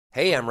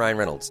Hey, I'm Ryan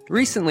Reynolds.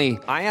 Recently,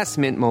 I asked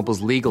Mint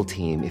Mobile's legal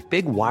team if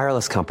big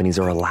wireless companies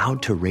are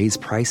allowed to raise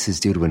prices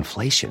due to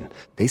inflation.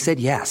 They said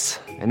yes.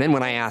 And then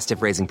when I asked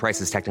if raising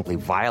prices technically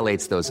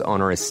violates those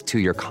onerous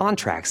two-year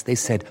contracts, they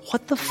said,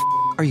 "What the f***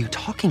 are you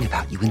talking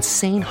about, you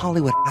insane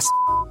Hollywood ass?"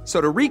 So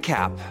to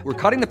recap, we're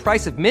cutting the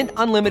price of Mint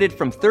Unlimited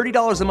from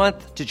 $30 a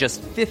month to just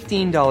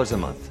 $15 a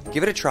month.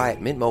 Give it a try at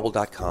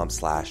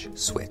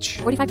mintmobile.com/switch.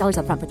 $45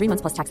 up front for 3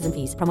 months plus taxes and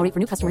fees. Promo rate for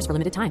new customers for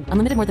limited time.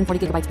 Unlimited more than 40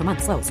 gigabytes per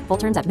month. Slows full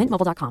terms at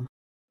mintmobile.com.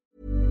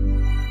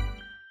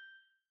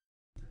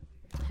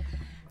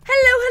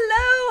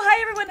 Hello.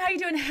 Hi, everyone. How you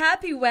doing?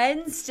 Happy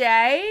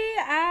Wednesday.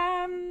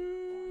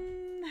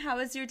 How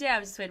was your day? I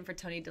was just waiting for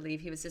Tony to leave.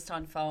 He was just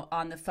on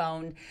the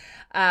phone,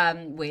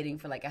 waiting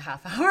for like a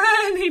half hour,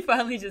 and he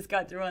finally just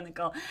got through on the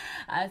call.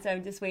 So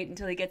I'm just waiting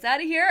until he gets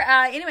out of here.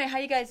 Anyway, how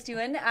you guys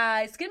doing?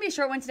 It's going to be a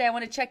short one today. I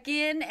want to check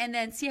in and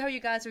then see how you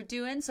guys are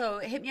doing. So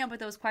hit me up with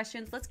those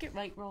questions. Let's get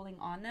right rolling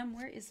on them.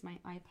 Where is my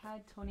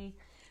iPad? Tony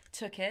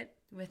took it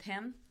with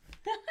him.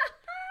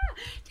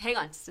 Hang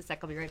on just a sec.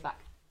 I'll be right back.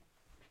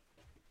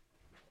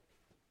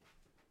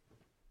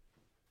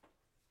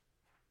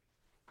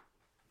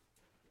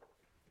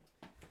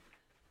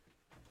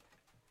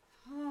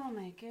 Oh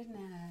my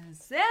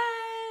goodness.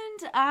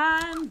 And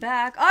I'm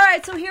back. All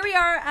right, so here we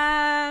are.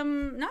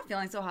 Not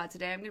feeling so hot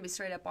today. I'm going to be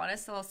straight up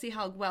honest, so I'll see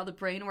how well the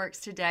brain works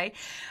today.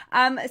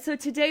 So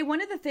today, one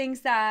of the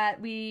things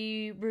that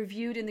we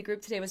reviewed in the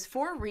group today was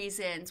 4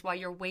 reasons why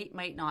your weight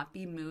might not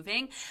be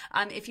moving.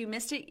 If you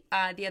missed it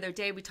the other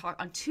day,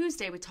 on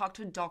Tuesday, we talked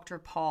to Dr.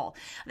 Paul.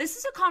 This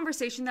is a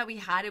conversation that we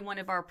had in one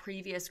of our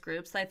previous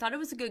groups. I thought it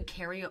was a good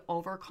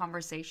carryover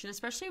conversation,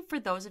 especially for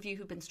those of you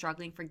who've been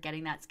struggling for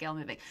getting that scale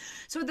moving.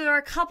 So there are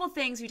a couple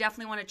things you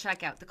definitely want to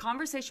check out. The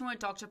conversation with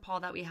Dr.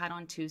 Paul that we had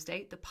on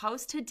Tuesday, the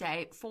post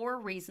today, 4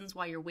 reasons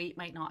why your weight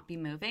might not be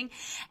moving,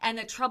 and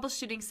the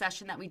troubleshooting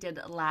session that we did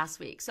last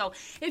week. So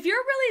if you're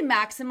really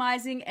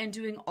maximizing and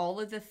doing all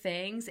of the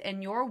things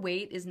and your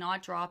weight is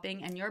not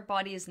dropping and your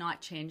body is not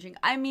changing,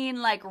 I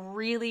mean like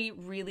really,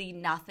 really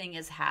nothing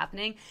is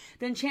happening,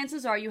 then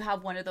chances are you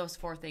have one of those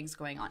 4 things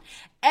going on.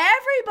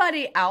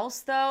 Everybody else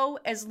though,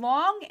 as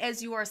long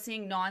as you are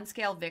seeing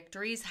non-scale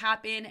victories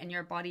happen and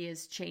your body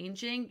is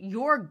changing,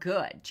 you're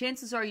good.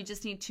 Chances are you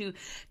just need to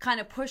kind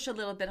of push a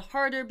little bit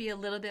harder, be a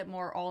little bit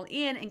more all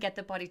in, and get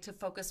the body to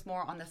focus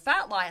more on the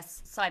fat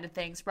loss side of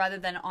things rather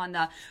than on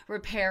the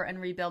repair and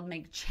rebuild,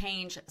 make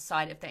change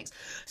side of things.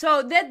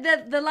 So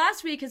the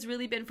last week has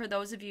really been for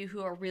those of you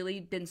who are really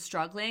been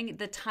struggling.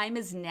 The time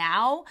is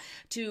now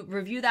to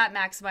review that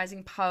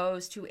maximizing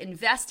post, to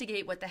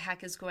investigate what the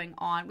heck is going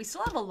on. We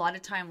still have a lot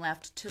of time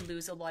left to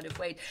lose a lot of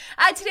weight.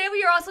 Today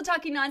we are also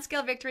talking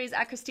non-scale victories.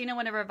 Christina,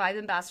 one of our Vibe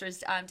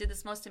ambassadors, did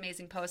this most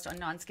amazing post on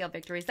non-scale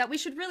victories that we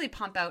should really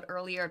pump out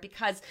earlier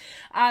because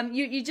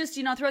you just,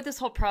 throughout this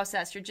whole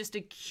process, you're just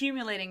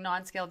accumulating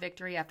non-scale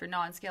victory after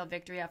non-scale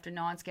victory after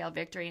non-scale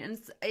victory. And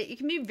it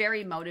can be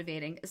very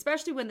motivating,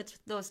 especially when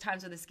those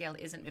times where the scale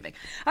isn't moving.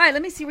 All right,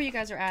 let me see where you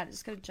guys are at. I'm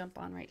just going to jump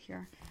on right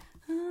here.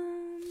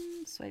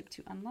 Swipe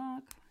to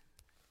unlock.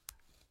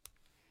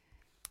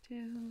 Let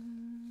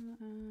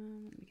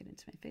me get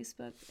into my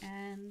Facebook,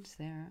 and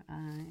there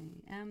I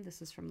am.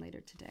 This is from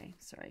later today.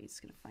 Sorry,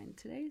 just going to find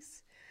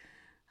today's.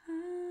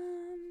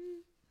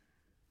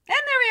 And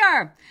there we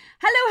are.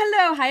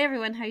 Hello. Hi,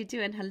 everyone. How you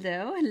doing?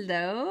 Hello.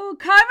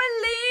 Carmelina.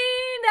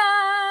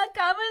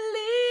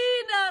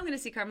 I'm going to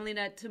see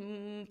Carmelina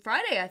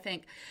Friday, I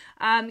think.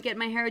 Get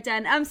my hair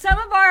done. Some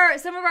of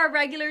our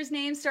regulars'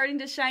 names starting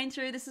to shine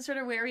through. This is sort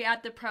of where we're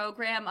at the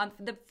program.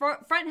 The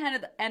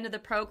front end of the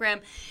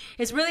program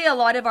is really a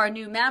lot of our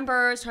new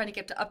members trying to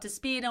get up to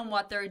speed on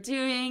what they're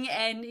doing.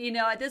 And,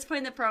 at this point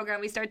in the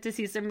program, we start to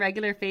see some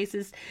regular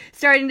faces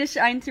starting to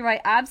shine through.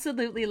 I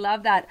absolutely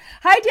love that.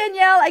 Hi,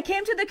 Danielle. I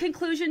came to the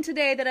conclusion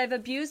today that I've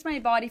abused my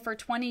body for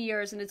 20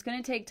 years and it's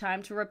going to take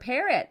time to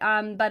repair it.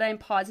 But I'm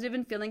positive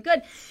and feeling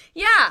good.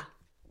 Yeah.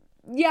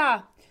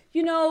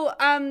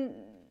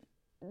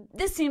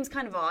 This seems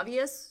kind of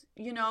obvious.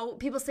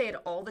 People say it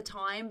all the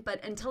time,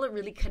 but until it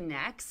really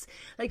connects,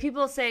 like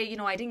people say,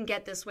 I didn't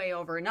get this way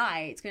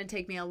overnight. It's going to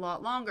take me a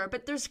lot longer,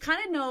 but there's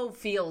kind of no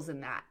feels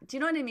in that. Do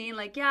you know what I mean?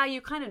 Like, yeah, you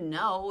kind of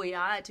know,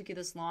 it took you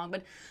this long,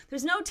 but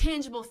there's no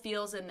tangible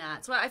feels in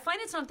that. So I find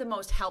it's not the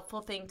most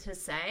helpful thing to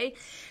say,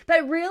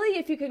 but really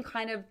if you can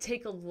kind of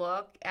take a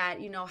look at,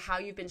 how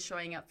you've been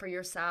showing up for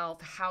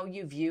yourself, how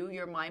you view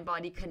your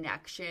mind-body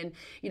connection,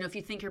 if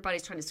you think your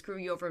body's trying to screw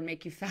you over and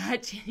make you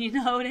fat, you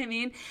know what I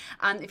mean?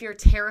 If you're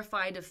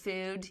terrified of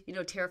food,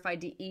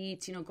 terrified to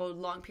eat, go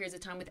long periods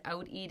of time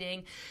without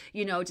eating,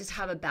 just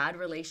have a bad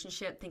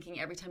relationship thinking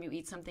every time you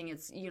eat something,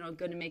 it's,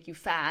 going to make you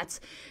fat.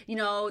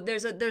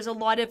 There's a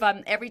lot of,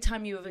 every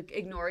time you've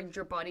ignored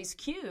your body's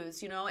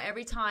cues,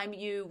 every time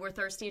you were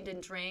thirsty and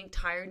didn't drink,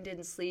 tired and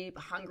didn't sleep,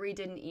 hungry,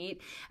 didn't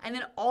eat. And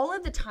then all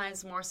of the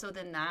times more so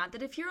than that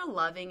if you're a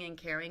loving and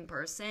caring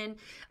person,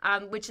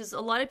 which is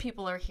a lot of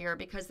people are here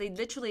because they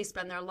literally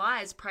spend their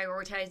lives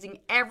prioritizing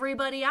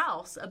everybody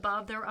else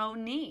above their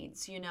own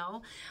needs,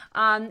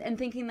 and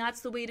thinking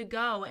that's the way to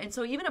go. And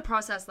so even a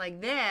process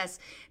like this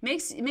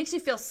makes you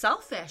feel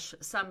selfish,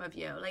 some of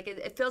you. Like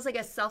it feels like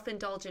a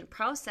self-indulgent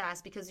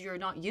process because you're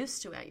not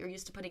used to it. You're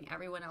used to putting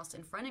everyone else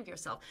in front of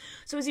yourself.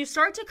 So as you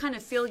start to kind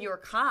of fill your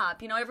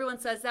cup, everyone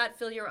says that,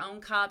 fill your own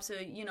cup, so,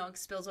 it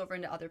spills over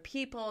into other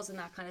people's and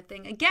that kind of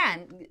thing.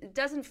 Again,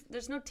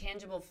 there's no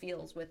tangible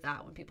feels with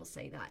that when people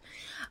say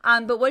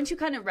that. But once you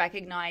kind of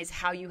recognize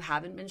how you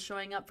haven't been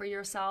showing up for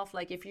yourself,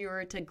 like if you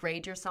were to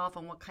grade yourself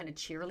on what kind of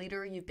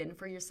cheerleader you've been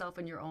for yourself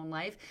in your own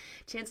life,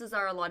 chances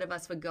are a lot of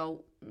us would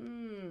go,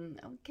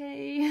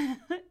 okay,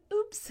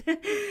 oops, but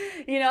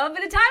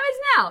the time is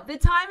now. The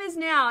time is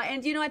now.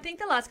 And, I think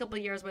the last couple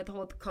of years with the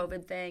whole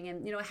COVID thing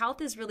and,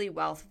 health is really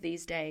wealth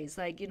these days.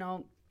 Like,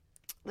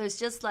 there's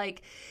just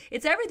like,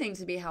 it's everything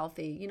to be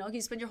healthy.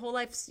 You spend your whole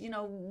life,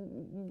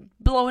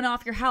 blowing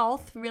off your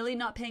health, really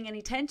not paying any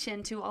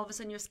attention to all of a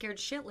sudden you're scared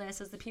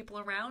shitless as the people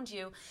around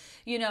you,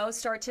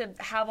 start to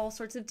have all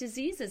sorts of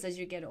diseases as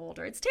you get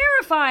older. It's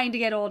terrifying to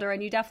get older,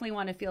 and you definitely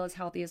want to feel as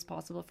healthy as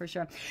possible for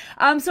sure.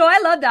 So I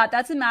love that.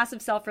 That's a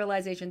massive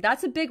self-realization.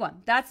 That's a big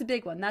one. That's a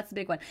big one.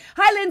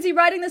 Hi, Lindsay.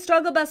 Riding the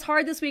struggle bus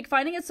hard this week,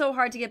 finding it so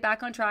hard to get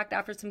back on track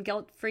after some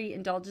guilt-free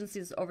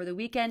indulgences over the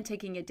weekend,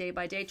 taking it day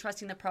by day,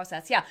 trusting the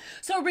process. Yeah.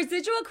 So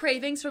residual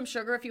cravings from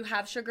sugar. If you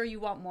have sugar, you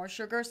want more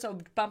sugar. So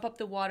bump up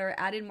the water,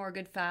 add in more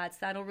good fats.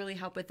 That'll really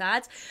help with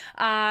that.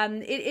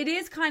 It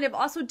is kind of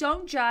also,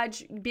 don't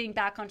judge being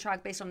back on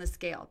track based on the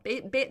scale.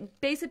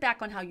 Base it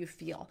back on how you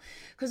feel.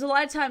 Because a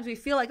lot of times we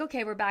feel like,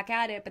 okay, we're back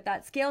at it, but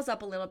that scales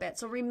up a little bit.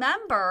 So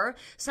remember,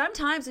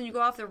 sometimes when you go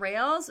off the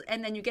rails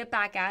and then you get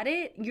back at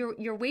it,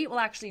 your weight will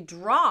actually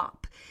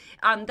drop.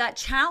 That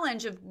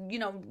challenge of,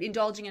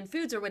 indulging in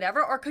foods or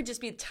whatever, or it could just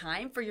be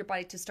time for your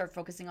body to start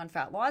focusing on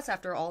fat loss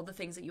after all the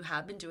things that you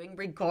have been doing,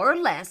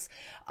 regardless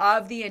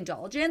of the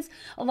indulgence.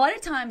 A lot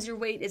of times your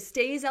weight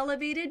stays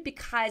elevated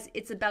because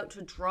it's about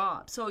to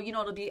drop. So,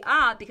 it'll be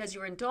up because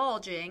you're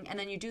indulging, and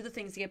then you do the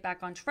things to get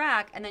back on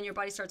track, and then your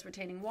body starts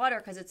retaining water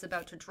because it's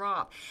about to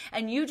drop.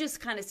 And you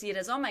just kind of see it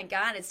as, oh my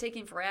God, it's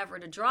taking forever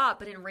to drop.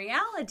 But in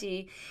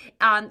reality,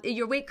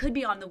 your weight could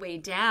be on the way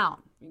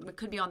down. It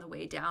could be on the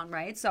way down,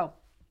 right? So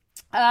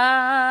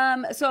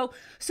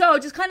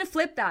just kind of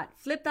flip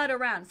that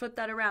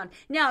around.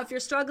 Now, if you're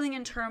struggling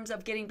in terms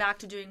of getting back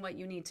to doing what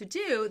you need to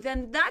do,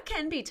 then that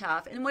can be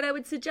tough. And what I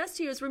would suggest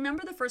to you is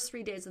remember the first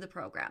 3 days of the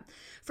program.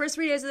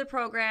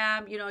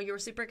 You were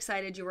super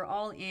excited. You were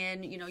all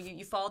in,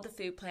 you followed the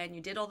food plan,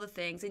 you did all the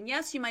things. And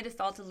yes, you might have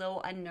felt a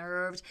little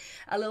unnerved,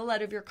 a little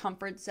out of your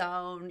comfort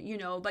zone,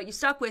 but you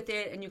stuck with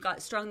it and you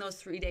got strung those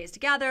 3 days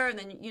together. And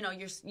then,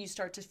 you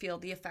start to feel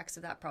the effects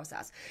of that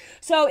process.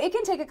 So it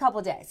can take a couple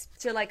of days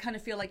to kind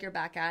of feel like you're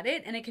back at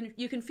it, and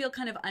you can feel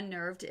kind of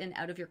unnerved and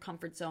out of your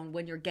comfort zone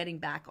when you're getting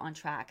back on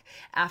track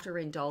after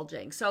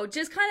indulging. So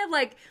just kind of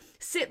like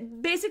sit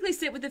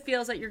with the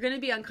feels that you're going to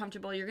be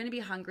uncomfortable, you're going to be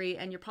hungry,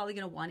 and you're probably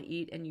going to want to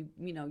eat, and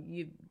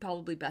you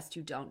probably best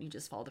you don't. You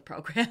just follow the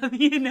program.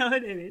 You know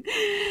what I mean?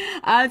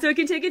 So it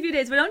can take a few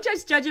days, but don't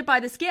just judge it by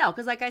the scale,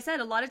 because like I said,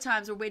 a lot of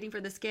times we're waiting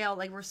for the scale,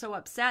 like we're so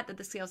upset that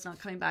the scale's not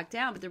coming back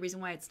down, but the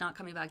reason why it's not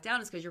coming back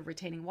down is because you're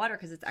retaining water,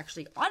 because it's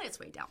actually on its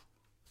way down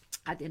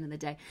at the end of the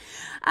day.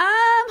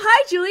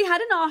 Hi, Julie. Had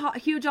a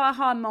huge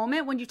aha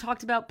moment when you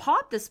talked about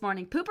pop this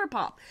morning. Pooper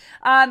pop.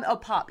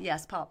 Pop.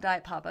 Yes, pop.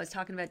 Diet pop. I was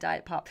talking about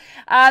diet pop.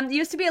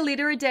 Used to be a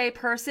liter a day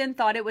person,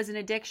 thought it was an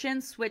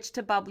addiction, switched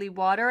to bubbly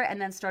water,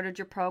 and then started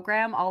your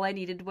program. All I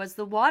needed was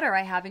the water.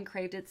 I haven't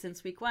craved it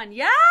since week 1.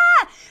 Yeah!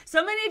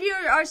 So many of you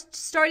are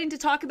starting to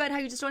talk about how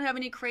you just don't have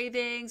any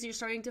cravings. You're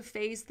starting to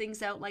phase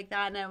things out like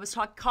that. And I was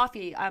talking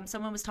coffee.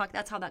 Someone was talking,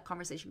 that's how that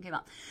conversation came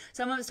up.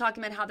 Someone was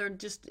talking about how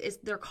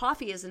their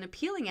coffee isn't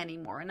appealing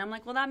anymore. And I'm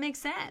like, well, that makes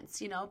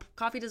sense.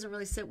 Coffee doesn't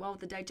really sit well with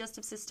the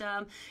digestive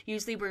system.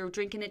 Usually we're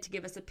drinking it to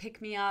give us a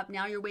pick-me-up.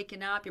 Now you're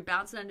waking up, you're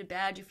bouncing out of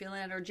bed, you're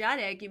feeling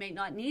energetic, you may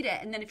not need it.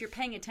 And then if you're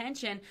paying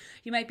attention,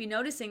 you might be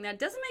noticing that it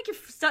doesn't make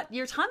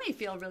your tummy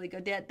feel really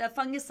good. The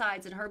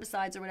fungicides and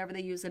herbicides or whatever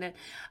they use in it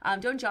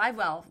don't jive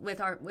well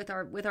with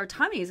our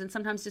tummies, and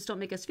sometimes just don't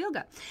make us feel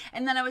good.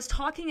 And then I was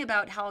talking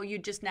about how you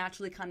just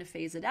naturally kind of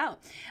phase it out.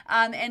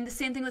 And the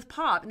same thing with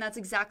pop. And that's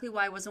exactly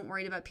why I wasn't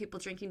worried about people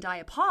drinking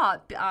diet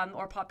pop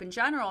or pop in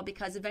general,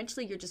 because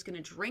eventually you're just going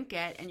to drink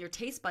it and your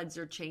taste buds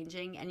are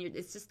changing, and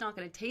it's just not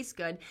going to taste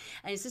good,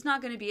 and it's just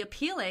not going to be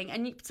appealing.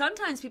 And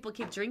sometimes people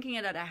keep drinking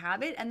it out of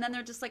habit, and then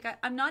they're just like,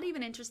 I'm not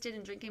even interested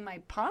in drinking my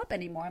pop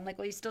anymore. I'm like,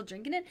 well, you still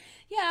drinking it?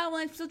 Yeah, well,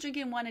 I'm still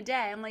drinking one a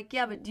day. I'm like,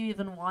 yeah, but do you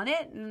even want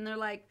it? And they're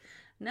like,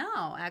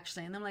 no,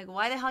 actually. And I'm like,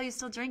 why the hell are you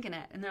still drinking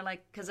it? And they're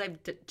like, because I've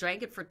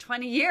drank it for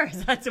 20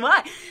 years. That's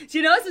why.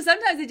 So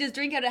sometimes they just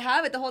drink out of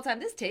habit the whole time.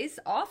 This tastes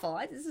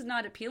awful. This is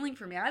not appealing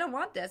for me. I don't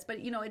want this. But,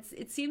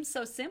 it seems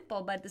so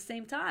simple. But at the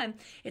same time,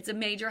 it's a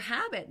major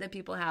habit that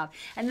people have.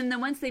 And then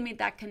once they make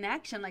that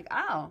connection, like,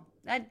 oh,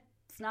 I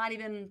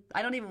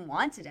don't even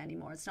want it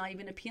anymore. It's not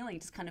even appealing.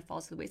 It just kind of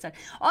falls to the wayside.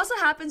 Also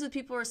happens with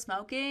people who are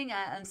smoking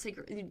and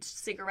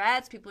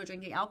cigarettes. People are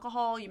drinking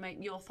alcohol.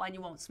 You'll find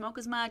you won't smoke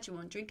as much. You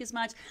won't drink as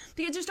much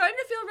because you're starting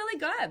to feel really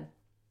good.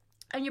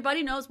 And your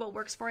body knows what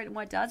works for it and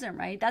what doesn't,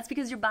 right? That's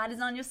because your body's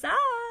on your side.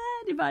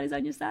 Your body's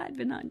on your side.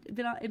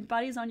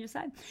 Body's on your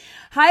side.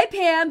 Hi,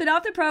 Pam. Been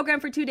off the program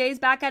for 2 days.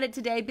 Back at it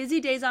today. Busy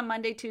days on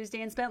Monday,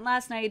 Tuesday, and spent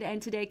last night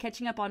and today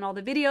catching up on all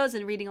the videos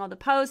and reading all the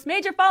posts.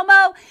 Major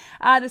FOMO.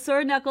 The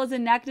sore knuckles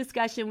and neck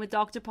discussion with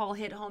Dr. Paul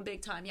hit home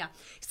big time. Yeah,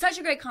 such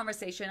a great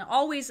conversation.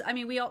 Always. I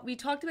mean, we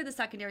talked about the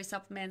secondary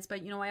supplements,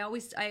 but I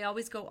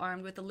always go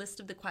armed with a list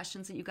of the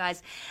questions that you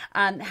guys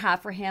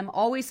have for him.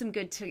 Always some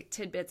good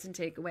tidbits and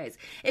takeaways.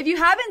 If you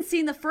haven't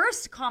seen the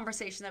first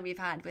conversation that we've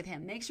had with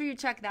him, make sure you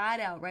check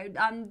that out. Right.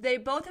 They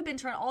both have been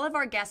turned. All of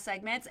our guest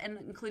segments, and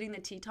including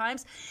the tea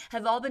times,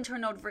 have all been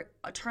turned into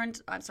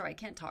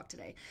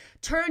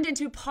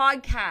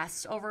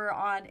podcasts over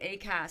on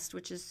Acast,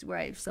 which is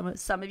where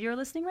some of you are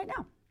listening right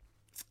now.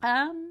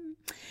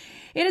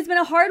 It has been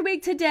a hard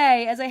week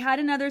today as I had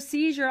another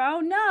seizure. Oh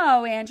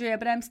no, Andrea,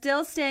 but I'm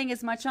still staying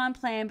as much on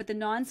plan. But the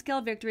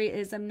non-scale victory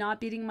is I'm not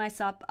beating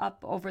myself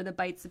up over the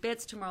bites of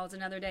bits. Tomorrow's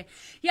another day.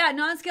 Yeah,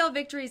 non-scale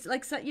victories,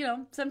 like,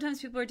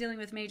 sometimes people are dealing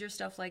with major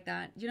stuff like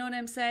that. You know what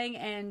I'm saying?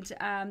 And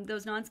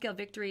those non-scale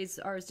victories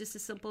are just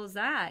as simple as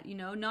that.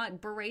 Not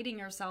berating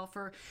yourself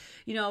for,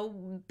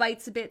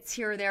 bites of bits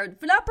here or there.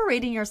 But not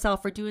berating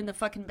yourself for doing the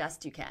fucking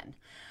best you can.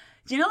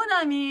 Do you know what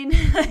I mean?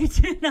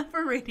 Not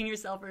berating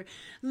yourself for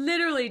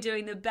literally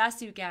doing the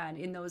best you can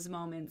in those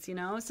moments,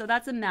 So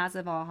that's a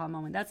massive aha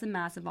moment.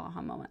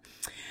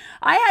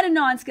 I had a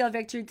non-scale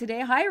victory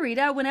today. Hi,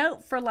 Rita. Went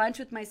out for lunch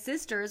with my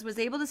sisters. Was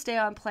able to stay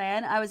on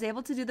plan. I was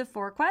able to do the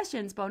 4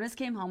 questions. Bonus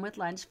came home with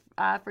lunch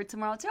for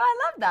tomorrow too.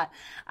 I love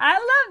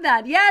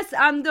that. Yes.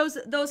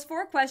 Those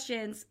 4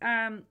 questions.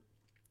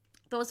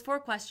 Those 4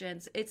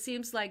 questions, it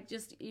seems like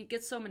it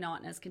gets so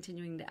monotonous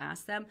continuing to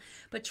ask them.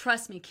 But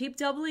trust me, keep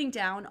doubling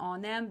down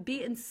on them.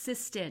 Be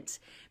insistent.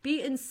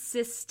 Be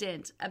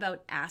insistent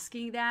about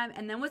asking them.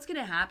 And then what's going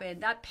to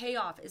happen, that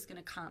payoff is going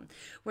to come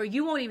where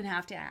you won't even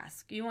have to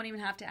ask. You won't even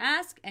have to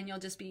ask, and you'll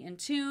just be in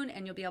tune,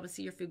 and you'll be able to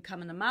see your food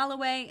coming a mile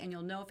away, and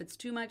you'll know if it's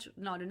too much,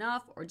 not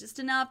enough, or just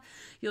enough.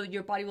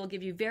 Your body will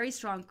give you very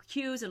strong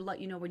cues. It'll let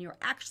you know when you're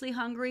actually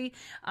hungry.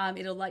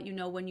 It'll let you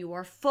know when you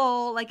are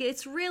full. Like,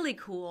 it's really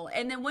cool.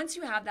 And then once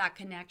you have that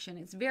connection,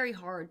 it's very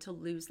hard to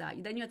lose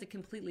that. Then you have to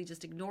completely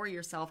just ignore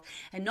yourself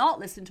and not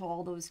listen to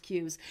all those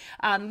cues.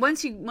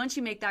 Once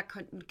you make that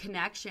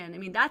connection, I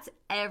mean, that's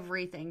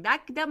everything.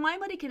 That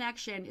mind body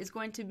connection is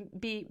going to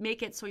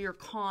make it so you're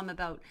calm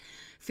about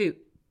food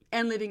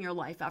and living your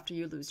life after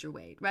you lose your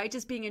weight, right?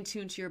 Just being in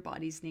tune to your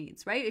body's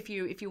needs, right? If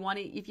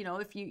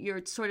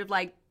you're sort of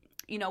like,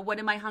 what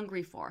am I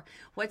hungry for?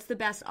 What's the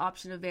best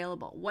option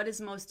available? What is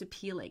most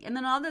appealing? And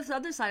then on this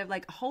other side of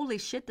like, holy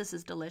shit, this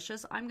is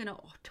delicious. I'm going to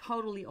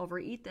totally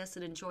overeat this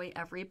and enjoy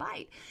every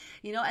bite,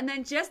 and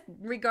then just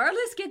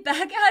regardless, get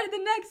back at it the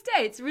next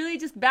day. It's really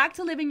just back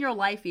to living your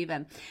life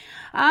even.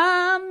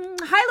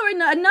 Hi,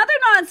 Lauren, another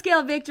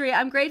non-scale victory.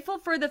 I'm grateful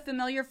for the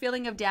familiar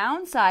feeling of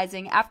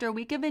downsizing. After a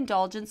week of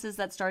indulgences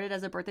that started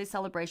as a birthday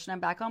celebration, I'm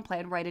back on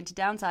plan right into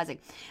downsizing.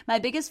 My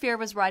biggest fear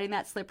was riding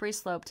that slippery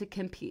slope to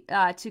complete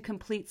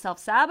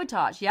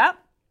self-sabotage. Yep.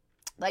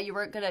 That you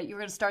were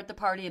gonna start the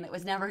party and it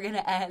was never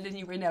gonna end and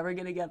you were never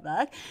gonna get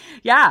back.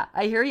 Yeah,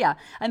 I hear ya.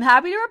 I'm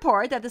happy to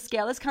report that the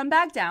scale has come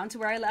back down to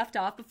where I left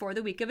off before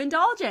the week of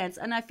indulgence,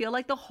 and I feel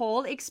like the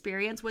whole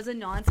experience was a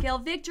non-scale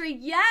victory.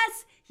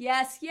 Yes.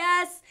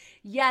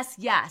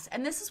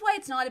 And this is why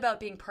it's not about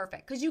being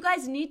perfect, because you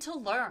guys need to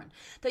learn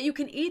that you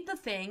can eat the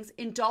things,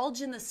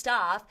 indulge in the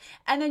stuff,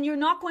 and then you're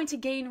not going to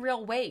gain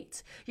real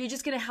weight. You're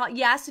just going to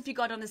yes, if you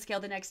got on the scale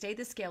the next day,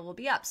 the scale will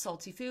be up.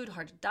 Salty food,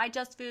 hard to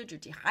digest food, you're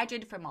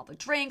dehydrated from all the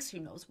drinks, who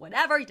knows,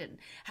 whatever. You didn't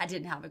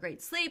have a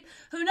great sleep.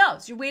 Who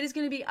knows? Your weight is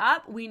going to be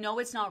up. We know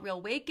it's not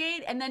real weight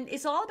gain. And then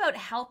it's all about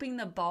helping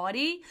the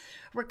body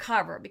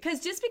recover, because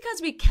just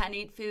because we can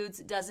eat foods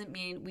doesn't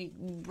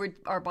mean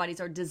our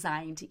bodies are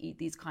designed to eat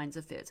these kinds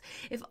of foods.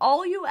 If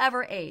all you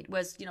ever ate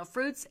was,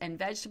 fruits and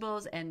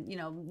vegetables and,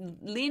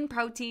 lean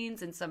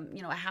proteins and some,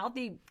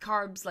 healthy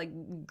carbs like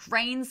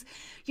grains,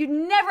 you'd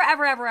never,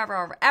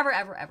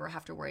 ever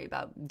have to worry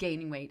about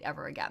gaining weight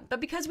ever again. But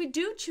because we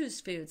do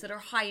choose foods that are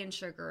high in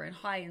sugar and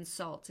high in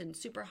salt and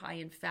super high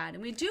in fat,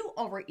 and we do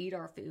overeat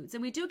our foods,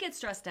 and we do get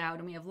stressed out,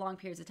 and we have long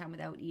periods of time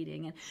without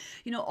eating, and,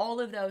 all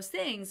of those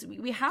things,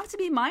 we have to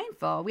be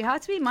mindful.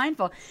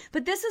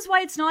 But this is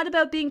why it's not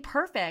about being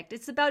perfect.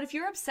 It's about, if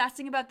you're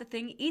obsessing about the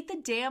thing, eat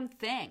the damn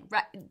thing.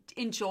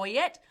 Enjoy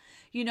it.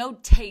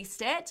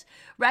 Taste it,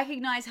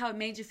 recognize how it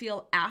made you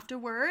feel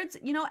afterwards,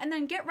 and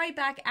then get right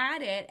back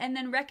at it, and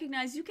then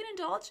recognize you can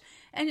indulge,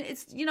 and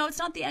it's, it's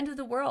not the end of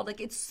the world. Like,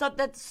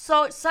 that's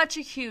such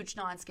a huge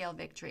non-scale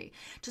victory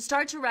to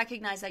start to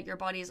recognize that your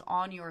body is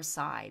on your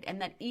side, and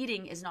that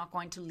eating is not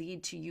going to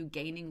lead to you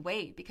gaining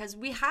weight, because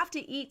we have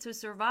to eat to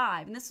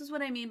survive. And this is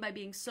what I mean by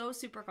being so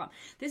super calm.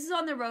 This is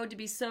on the road to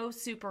be so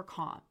super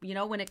calm,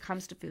 when it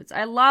comes to foods.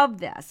 I love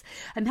this.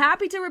 I'm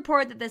happy to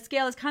report that the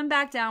scale has come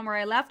back down where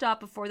I left off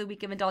before the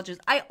week of indulgence.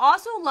 I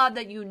also love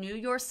that you knew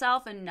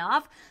yourself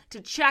enough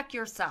to check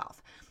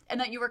yourself and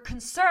that you were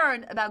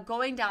concerned about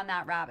going down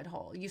that rabbit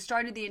hole. You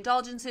started the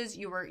indulgences,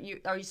 you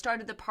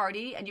started the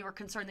party, and you were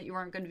concerned that you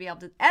weren't going to be able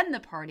to end the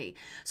party.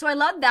 So I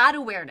love that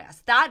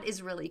awareness. That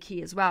is really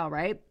key as well,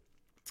 right?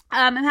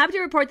 I'm happy to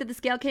report that the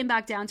scale came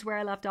back down to where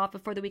I left off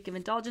before the week of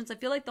indulgence. I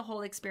feel like the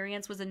whole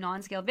experience was a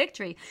non-scale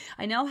victory.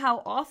 I know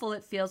how awful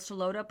it feels to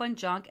load up on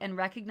junk and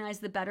recognize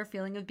the better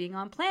feeling of being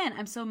on plan.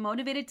 I'm so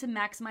motivated to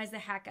maximize the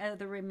heck out of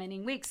the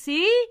remaining week.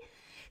 See?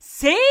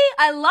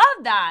 I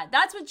love that.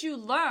 That's what you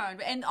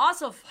learned. And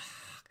also,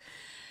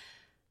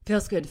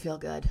 feels good to feel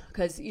good.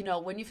 Because,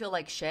 when you feel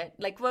like shit,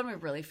 like when we're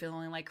really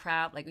feeling like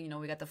crap, like, we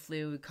got the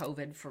flu,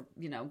 COVID, for,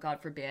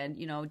 God forbid,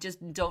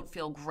 just don't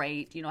feel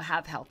great,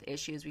 have health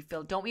issues.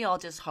 Don't we all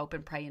just hope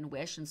and pray and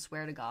wish and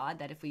swear to God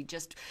that if we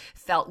just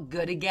felt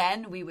good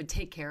again, we would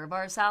take care of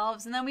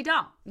ourselves, and then we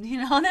don't, and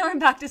then we're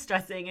back to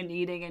stressing and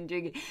eating and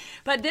drinking.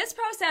 But this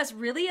process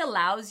really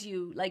allows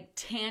you, like,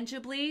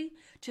 tangibly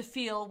to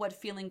feel what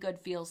feeling good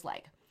feels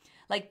like.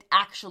 Like,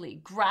 actually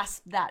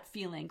grasp that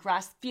feeling,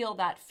 feel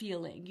that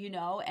feeling,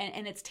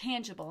 and it's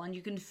tangible and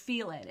you can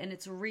feel it and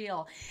it's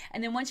real.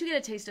 And then once you get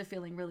a taste of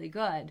feeling really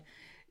good,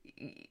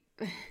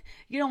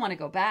 you don't want to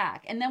go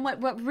back. And then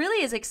what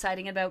really is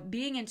exciting about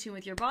being in tune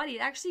with your body, it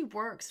actually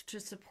works to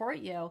support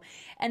you.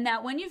 And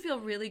that when you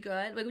feel really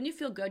good, like when you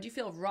feel good, you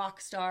feel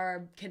rock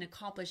star, can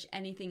accomplish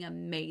anything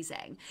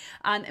amazing.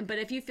 But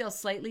if you feel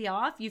slightly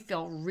off, you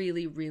feel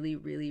really, really,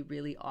 really,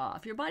 really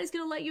off. Your body's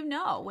going to let you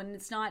know when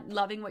it's not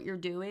loving what you're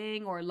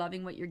doing or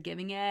loving what you're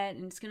giving it.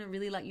 And it's going to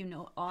really let you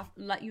know,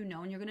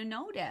 and you're going to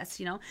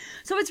notice,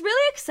 So it's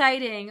really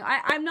exciting.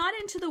 I'm not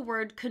into the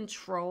word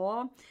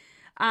control.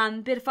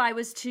 But if I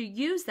was to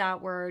use that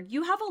word,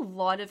 you have a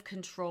lot of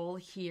control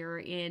here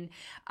in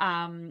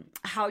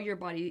how your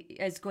body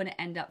is going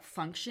to end up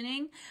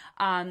functioning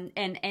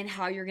and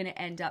how you're going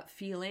to end up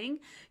feeling.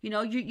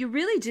 You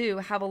really do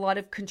have a lot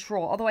of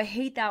control, although I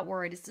hate that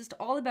word. It's just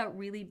all about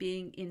really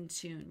being in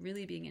tune,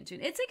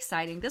 It's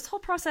exciting. This whole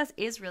process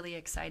is really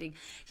exciting.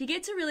 You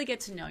get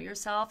to know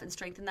yourself and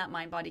strengthen that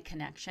mind-body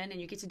connection, and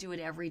you get to do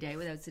it every day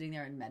without sitting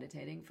there and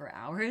meditating for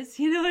hours.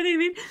 You know what I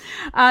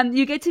mean?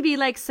 You get to be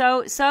like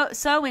so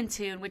in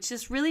tune, which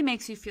just really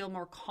makes you feel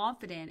more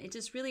confident. It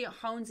just really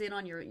hones in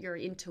on your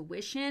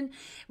intuition.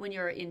 When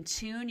you're in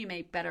tune, you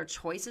make better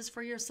choices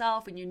for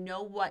yourself, and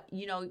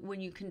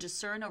when you can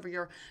discern over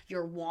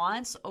your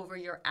wants over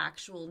your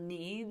actual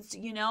needs.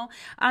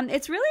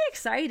 It's really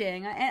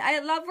exciting. I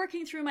love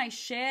working through my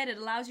shit. It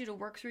allows you to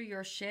work through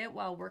your shit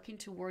while working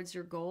towards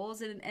your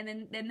goals, and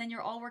then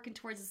you're all working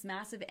towards this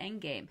massive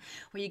end game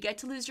where you get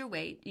to lose your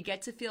weight, you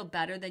get to feel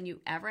better than you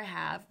ever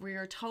have, where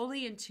you're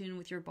totally in tune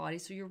with your body,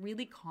 so you're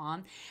really calm.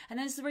 And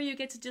then this is where you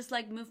get to just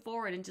like move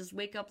forward and just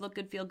wake up, look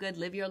good, feel good,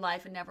 live your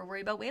life, and never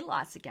worry about weight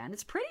loss again.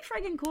 It's pretty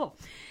friggin' cool.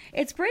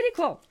 It's pretty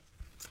cool.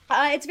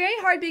 It's very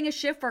hard being a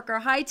shift worker.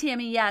 Hi,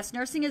 Tammy. Yes,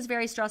 nursing is a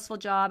very stressful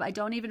job. I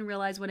don't even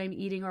realize what I'm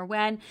eating or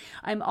when.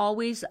 I'm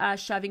always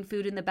shoving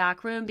food in the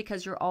back room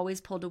because you're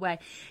always pulled away.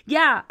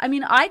 Yeah, I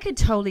mean, I could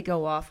totally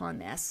go off on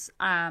this.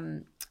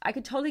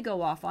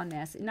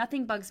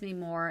 Nothing bugs me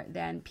more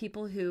than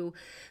people who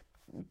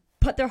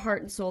put their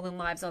heart and soul and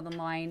lives on the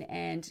line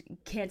and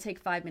can't take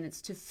 5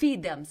 minutes to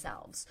feed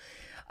themselves.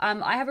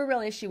 I have a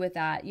real issue with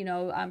that.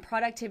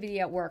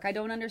 Productivity at work. I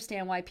don't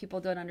understand why people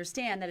don't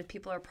understand that if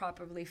people are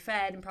properly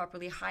fed and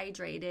properly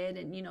hydrated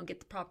and, get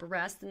the proper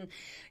rest, and,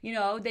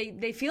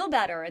 they feel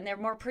better and they're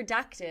more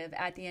productive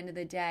at the end of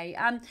the day.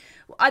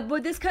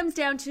 What this comes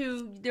down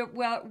to,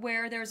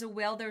 where there's a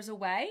will, there's a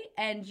way,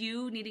 and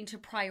you needing to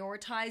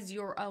prioritize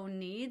your own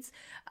needs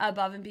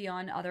above and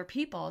beyond other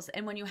people's.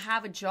 And when you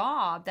have a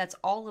job that's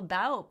all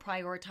about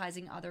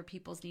prioritizing other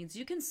people's needs,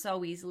 you can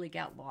so easily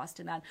get lost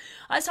in that.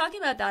 I was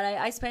talking about that.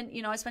 I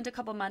spent a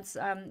couple months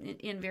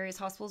in various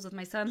hospitals with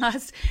my son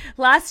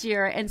last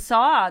year, and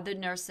saw the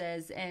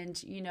nurses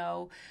and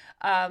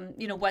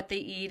what they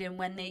eat and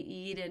when they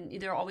eat, and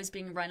they're always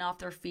being run off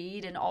their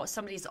feet, and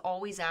somebody's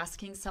always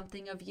asking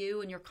something of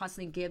you, and you're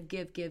constantly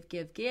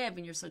give,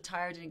 and you're so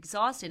tired and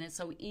exhausted. And it's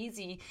so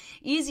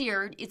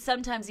easier. It's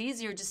sometimes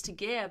easier just to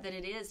give than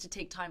it is to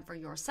take time for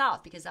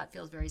yourself, because that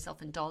feels very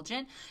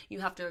self-indulgent.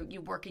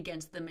 You work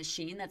against the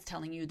machine that's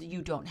telling you that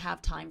you don't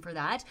have time for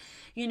that,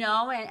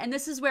 and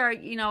this is where,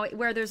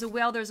 where there's a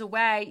will, there's a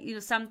way.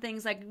 Some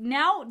things, like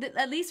now,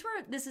 at least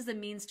where this is a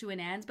means to an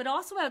end, but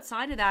also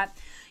outside of that,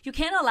 you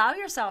can't allow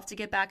yourself to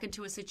get back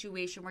into a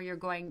situation where you're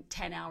going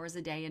 10 hours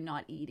a day and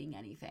not eating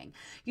anything.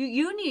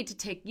 You need to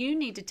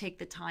take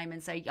the time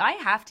and say, I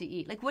have to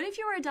eat. Like, what if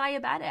you were a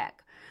diabetic?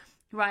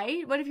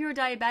 Right? What if you were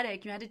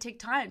diabetic? You had to take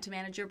time to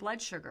manage your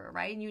blood sugar,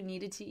 right? And you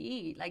needed to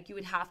eat. Like, you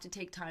would have to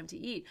take time to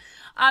eat.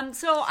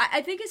 So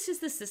I think it's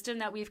just the system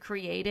that we've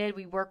created.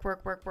 We work.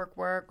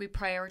 We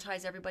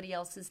prioritize everybody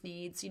else's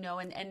needs,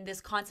 and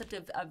this concept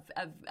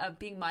of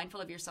being mindful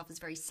of yourself is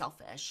very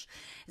selfish.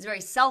 It's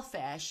very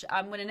selfish.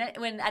 When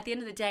at the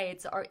end of the day,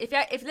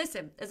 if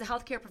listen, as a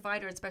healthcare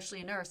provider,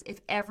 especially a nurse, if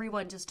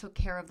everyone just took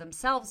care of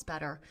themselves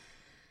better,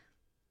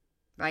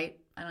 right?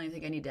 I don't even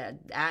think I need to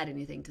add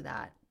anything to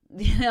that.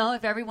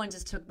 if everyone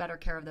just took better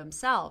care of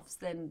themselves,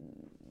 then,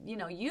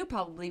 you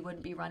probably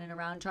wouldn't be running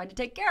around trying to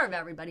take care of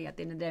everybody at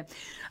the end of the day.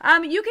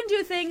 You can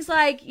do things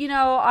like,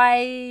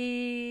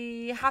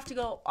 I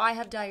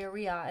have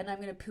diarrhea and I'm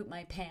going to poop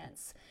my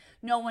pants.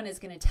 No one is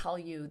going to tell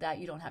you that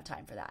you don't have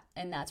time for that.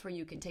 And that's where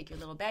you can take your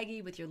little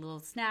baggie with your little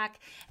snack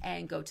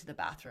and go to the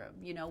bathroom,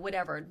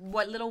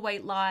 what little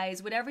white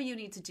lies, whatever you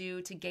need to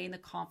do to gain the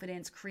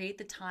confidence, create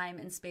the time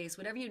and space,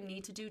 whatever you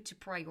need to do to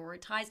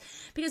prioritize.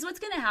 Because what's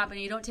going to happen,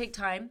 you don't take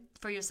time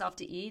for yourself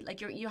to eat. Like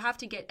you have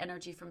to get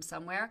energy from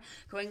somewhere.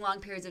 Going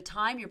long periods of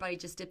time, your body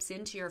just dips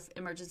into your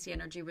emergency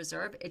energy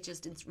reserve. It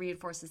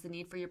reinforces the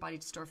need for your body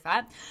to store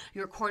fat.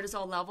 Your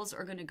cortisol levels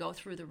are going to go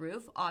through the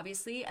roof,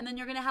 obviously, and then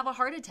you're going to have a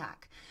heart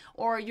attack,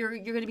 or you're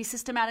going to be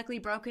systematically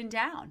broken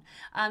down.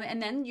 And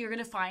then you're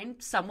going to find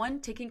someone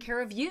taking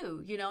care of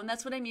you, and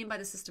that's what I mean by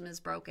the system is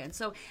broken.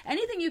 So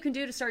anything you can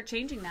do to start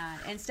changing that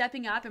and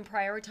stepping up and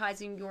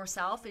prioritizing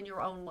yourself in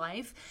your own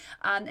life,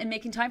 and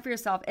making time for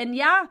yourself. And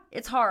yeah,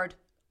 it's hard.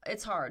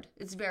 It's hard.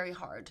 It's very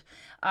hard.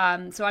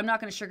 So I'm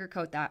not going to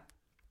sugarcoat that.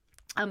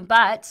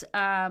 But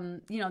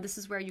this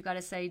is where you got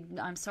to say,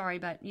 I'm sorry,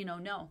 but,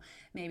 no.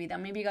 Maybe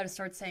you got to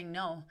start saying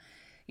no.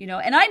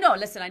 And I know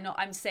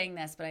I'm saying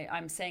this, but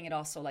I'm saying it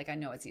also like I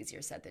know it's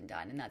easier said than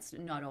done, and that's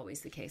not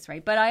always the case,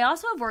 right? But I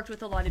also have worked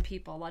with a lot of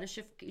people, a lot of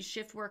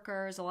shift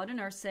workers, a lot of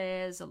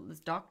nurses,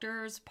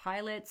 doctors,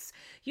 pilots,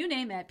 you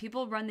name it.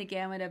 People run the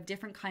gamut of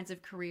different kinds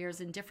of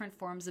careers and different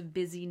forms of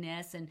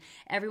busyness, and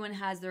everyone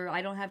has their,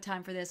 I don't have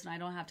time for this and I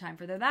don't have time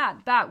for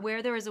that. But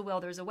where there is a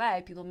will, there's a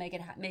way. People make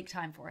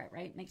time for it,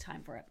 right? Make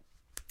time for it.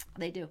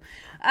 They do.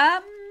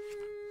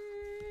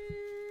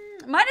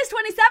 Minus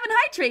 27.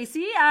 Hi,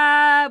 Tracy.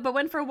 But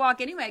went for a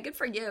walk anyway. Good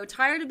for you.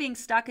 Tired of being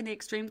stuck in the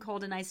extreme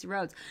cold and icy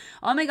roads.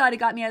 Oh my God, it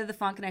got me out of the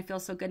funk and I feel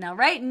so good now,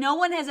 right? No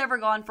one has ever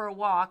gone for a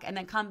walk and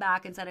then come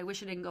back and said, I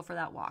wish I didn't go for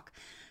that walk.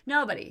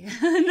 Nobody.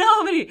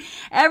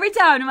 Every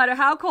time, no matter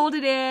how cold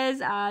it is,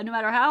 no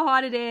matter how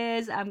hot it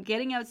is, I'm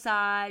getting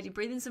outside, you're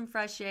breathing some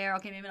fresh air.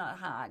 Okay, maybe not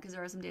hot, because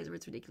there are some days where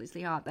it's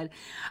ridiculously hot, but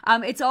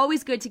it's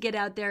always good to get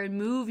out there and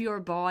move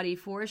your body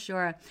for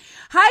sure.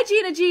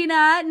 Hi,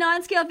 Gina.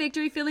 Non-scale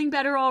victory, feeling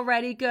better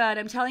already. Good.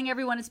 I'm telling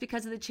everyone it's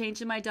because of the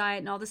change in my diet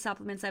and all the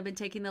supplements I've been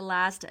taking the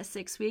last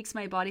 6 weeks.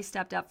 My body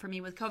stepped up for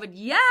me with COVID.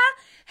 Yeah,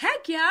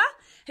 heck yeah.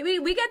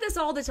 We get this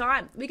all the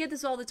time.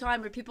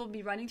 Where people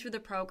be running through the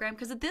program,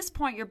 because at this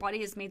point, your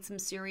body has made some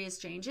serious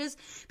changes.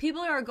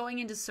 People are going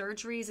into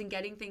surgeries and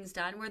getting things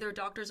done where their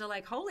doctors are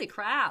like, holy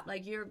crap,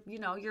 like you're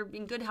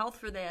in good health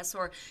for this,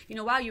 or,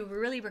 wow, you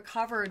really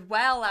recovered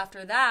well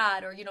after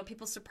that, or,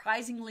 people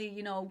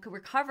surprisingly,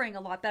 recovering a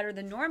lot better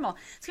than normal.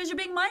 It's because you're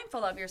being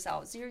mindful of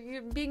yourselves.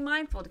 You're being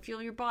mindful to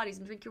fuel your bodies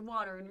and drink your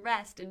water and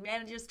rest and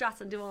manage your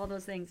stress and do all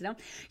those things,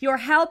 You're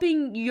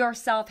helping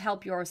yourself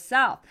help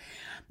yourself.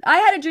 I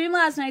had a dream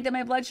last night that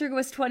my blood sugar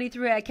was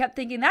 23. I kept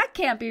thinking, that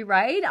can't be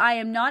right. I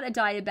am not a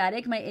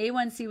diabetic. My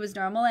A1C was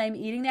normal. I am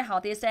eating the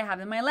healthiest I have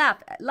in my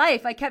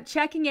life. I kept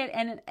checking it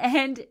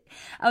and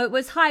it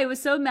was high. I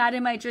was so mad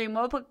in my dream.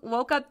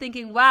 Woke up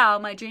thinking, wow,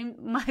 my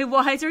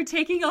whys are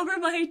taking over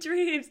my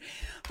dreams.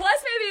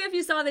 Plus, maybe if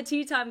you saw the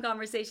tea time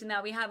conversation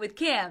that we had with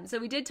Kim. So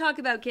we did talk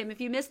about Kim. If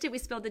you missed it, we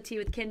spilled the tea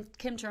with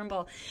Kim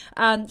Turnbull.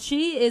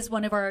 She is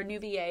one of our new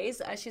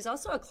VAs. She's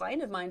also a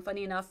client of mine,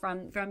 funny enough,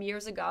 from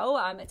years ago.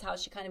 It's how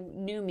she kind of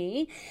knew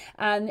me.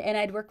 And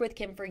I'd worked with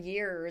Kim for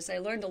years. I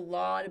learned a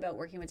lot about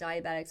working with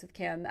diabetics with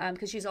Kim,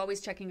 because she's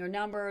always checking her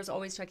numbers,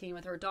 always checking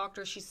with her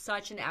doctor. She's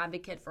such an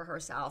advocate for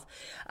herself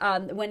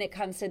when it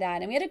comes to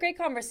that. And we had a great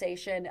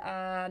conversation.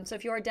 So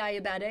if you're a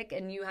diabetic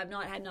and you have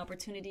not had an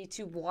opportunity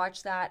to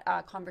watch that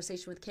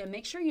conversation with Kim,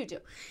 make sure you do.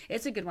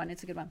 It's a good one.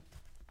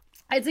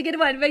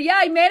 But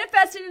yeah,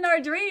 manifesting in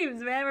our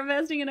dreams.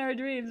 Manifesting in our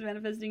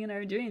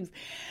dreams.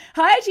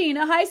 Hi,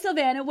 Gina. Hi,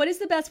 Sylvana. What is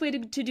the best way to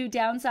do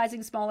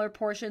downsizing smaller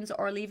portions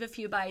or leave a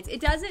few bites?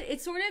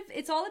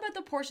 It's all about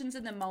the portions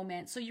in the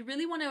moment. So you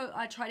really want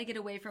to try to get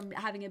away from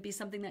having it be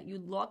something that you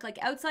look like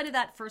outside of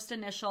that first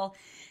initial,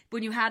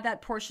 when you have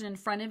that portion in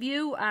front of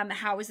you.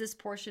 How is this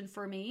portion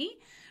for me?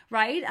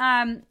 Right?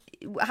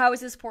 How is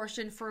this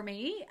portion for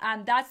me?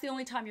 That's the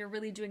only time you're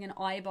really doing an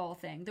eyeball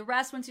thing. The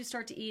rest, once you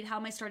start to eat, how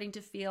am I starting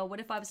to feel? What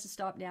if I was to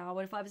stop now?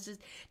 What if I was to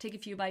take a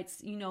few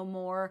bites,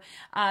 more?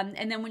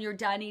 And then when you're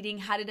done eating,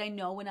 how did I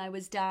know when I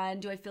was done?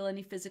 Do I feel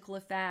any physical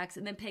effects?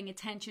 And then paying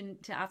attention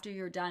to after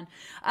you're done.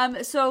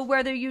 So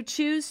whether you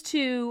choose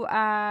to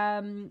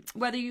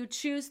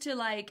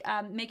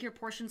make your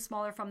portion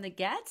smaller from the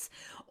get,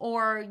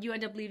 or you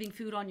end up leaving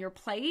food on your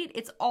plate,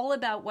 it's all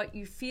about what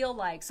you feel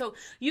like. So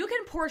you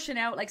can portion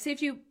out, like say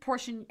if you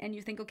portion and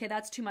you think, okay,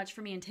 that's too much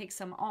for me, and take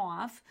some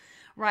off,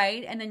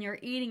 right? And then you're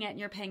eating it and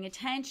you're paying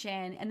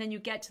attention, and then you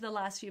get to the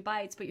last few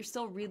bites, but you're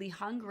still really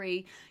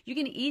hungry, you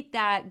can eat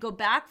that, go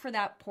back for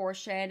that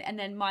portion, and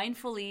then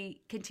mindfully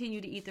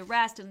continue to eat the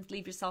rest and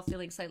leave yourself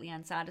feeling slightly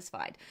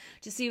unsatisfied.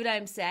 Do you see what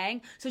I'm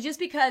saying? So just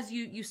because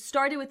you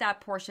started with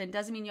that portion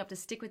doesn't mean you have to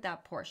stick with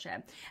that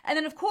portion. And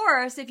then of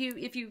course, if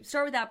you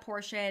start with that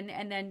portion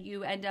and then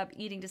you end up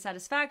eating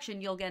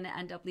dissatisfaction, you're going to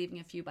end up leaving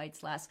a few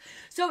bites less.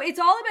 So it's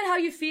all about how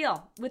you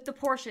feel with the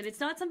portion. It's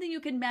not something you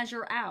can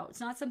measure out. It's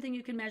not something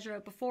you can measure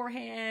out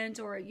beforehand,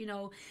 or,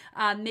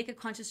 make a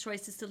conscious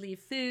choice just to leave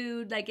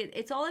food. Like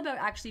it's all about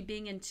actually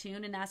being in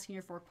tune and asking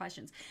your 4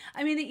 questions.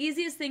 I mean, the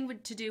easiest thing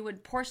to do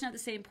would portion out the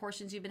same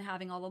portions you've been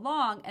having all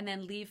along and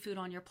then leave food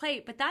on your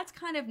plate. But that's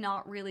kind of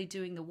not really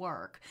doing the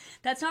work.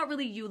 That's not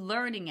really you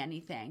learning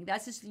anything.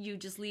 That's just you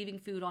just leaving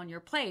food on your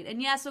plate.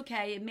 And yes,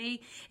 okay, it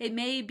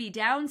may be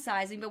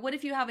downsizing, but what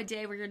if you have a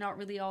day where you're not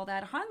really all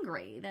that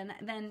hungry?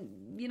 Then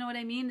you know what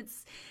I mean?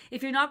 It's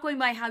if you're not going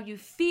by how you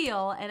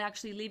feel and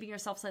actually leaving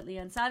yourself slightly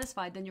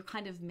unsatisfied, then you're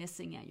kind of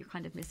missing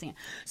it.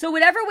 So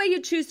whatever way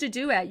you choose to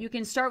do it, you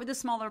can start with a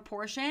smaller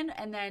portion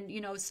and then,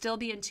 still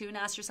be in tune,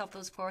 ask yourself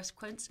those 4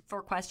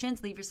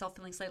 questions, leave yourself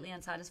feeling slightly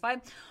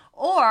unsatisfied.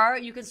 Or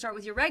you can start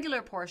with your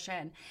regular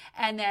portion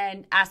and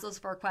then ask those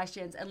 4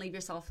 questions and leave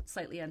yourself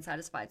slightly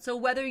unsatisfied. So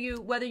whether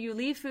you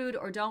leave food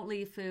or don't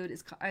leave food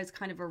is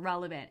kind of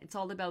irrelevant. It's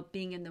all about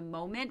being in the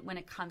moment when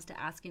it comes to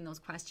asking those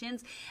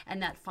questions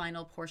and that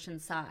final portion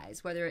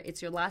size, whether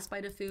it's your last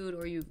bite of food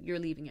or you're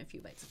leaving a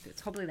few bites of food.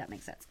 So hopefully that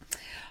makes sense.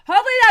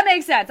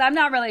 I'm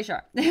not really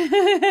sure.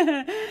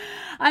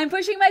 I'm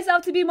pushing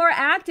myself to be more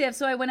active,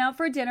 so I went out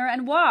for dinner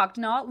and walked.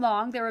 Not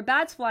long. There were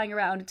bats flying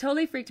around. It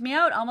totally freaked me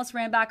out. Almost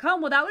ran back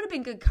home. Well, that would have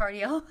been good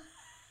cardio.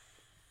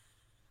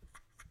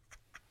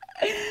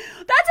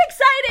 That's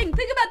exciting.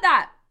 Think about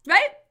that,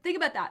 right? Think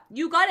about that.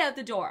 You got out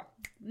the door.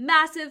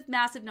 Massive,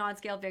 massive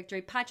non-scale victory.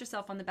 Pat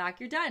yourself on the back.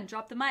 You're done.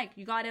 Drop the mic.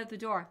 You got out the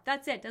door.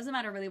 That's it. Doesn't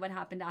matter really what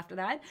happened after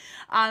that.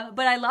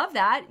 But I love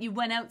that. You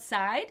went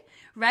outside,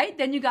 right?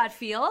 Then you got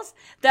feels.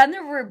 Then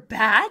there were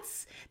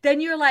bats.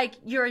 Then you're like,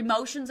 your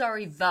emotions are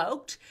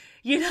evoked.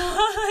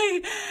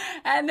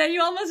 And then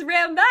you almost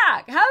ran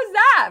back. How's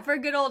that for a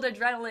good old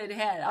adrenaline hit?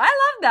 I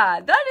love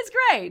that. That is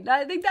great.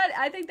 I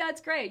think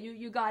that's great.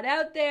 You got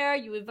out there,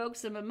 you evoked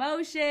some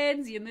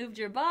emotions, you moved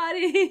your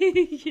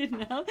body,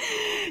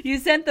 you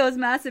sent those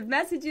massive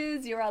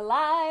messages, you're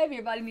alive,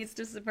 your body needs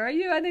to support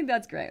you. I think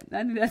that's great.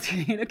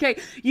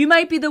 Okay. You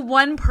might be the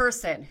one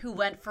person who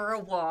went for a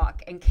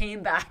walk and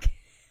came back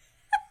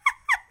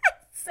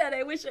said,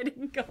 I wish I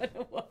didn't go on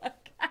a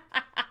walk.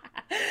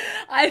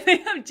 I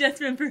think I've just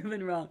been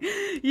proven wrong.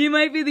 You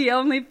might be the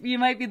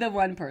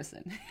one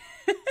person.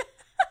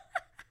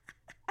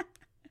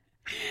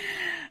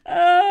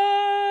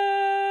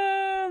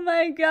 Oh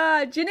my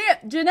God.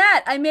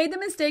 Jeanette, I made the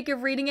mistake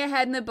of reading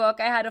ahead in the book.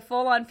 I had a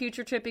full-on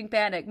future tripping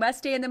panic. Must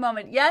stay in the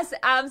moment. Yes,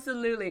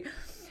 absolutely.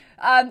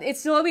 It's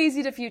so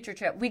easy to future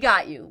trip. We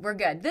got you. We're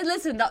good.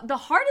 Listen, the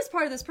hardest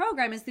part of this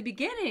program is the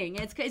beginning.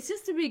 It's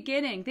just the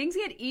beginning. Things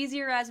get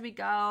easier as we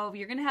go.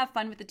 You're going to have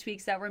fun with the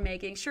tweaks that we're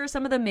making. Sure,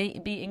 some of them may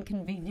be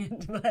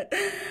inconvenient, but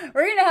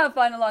we're going to have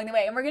fun along the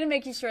way. And we're going to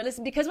make you sure,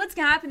 listen, because what's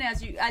going to happen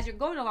as you're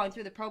going along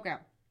through the program,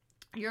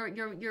 you're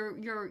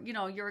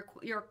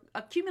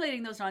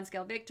accumulating those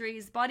non-scale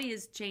victories. Body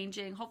is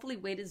changing. Hopefully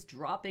weight is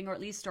dropping, or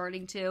at least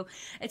starting to.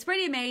 It's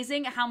pretty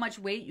amazing how much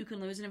weight you can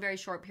lose in a very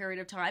short period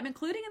of time,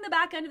 including in the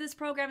back end of this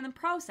program and the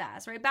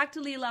process, right? Back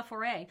to Leah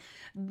Laforet,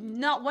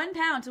 not 1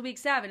 pound to week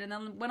 7, and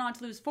then went on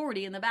to lose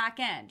 40 in the back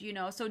end,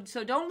 So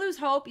don't lose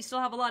hope. You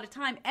still have a lot of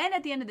time. And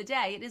at the end of the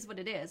day, it is what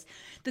it is.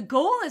 The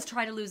goal is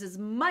try to lose as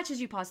much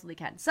as you possibly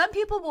can. Some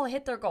people will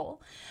hit their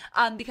goal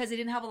because they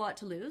didn't have a lot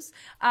to lose.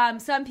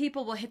 Some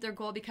people will hit their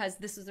goal because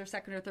this is their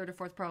 2nd or 3rd or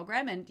 4th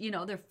program, and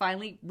they're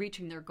finally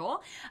reaching their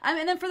goal.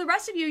 And then for the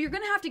rest of you, you're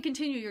going to have to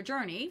continue your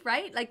journey,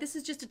 right? Like this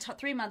is just a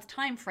 3-month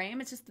time frame.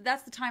 It's just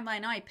that's the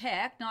timeline I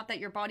picked, not that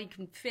your body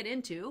can fit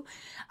into.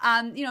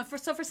 For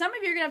some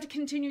of you, you're going to have to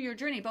continue your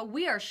journey, but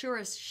we are sure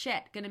as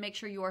shit going to make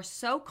sure you are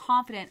so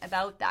confident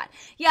about that.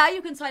 Yeah,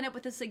 you can sign up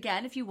with us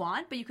again if you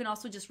want, but you can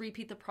also just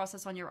repeat the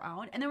process on your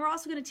own. And then we're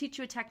also going to teach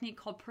you a technique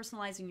called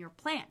personalizing your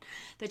plan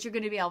that you're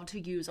going to be able to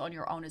use on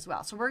your own as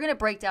well. So we're going to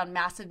break down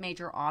massive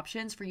major options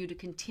for you to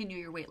continue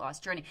your weight loss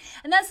journey.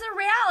 And that's the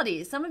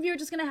reality. Some of you are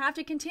just going to have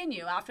to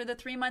continue after the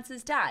 3 months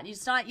is done.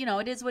 It's not,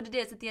 it is what it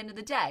is at the end of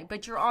the day,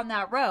 but you're on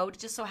that road. It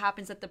just so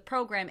happens that the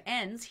program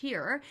ends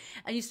here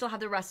and you still have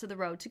the rest of the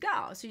road to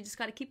go. So you just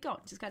got to keep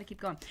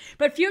going.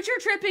 But future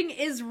tripping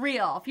is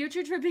real. We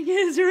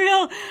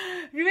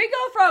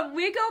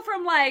go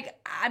from like,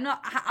 I'm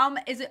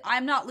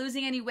not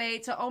losing any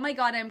weight to, oh my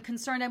God, I'm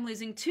concerned I'm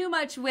losing too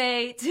much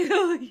weight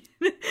to,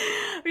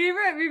 we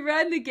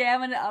run the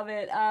gamut of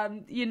it.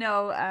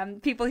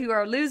 people who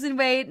are losing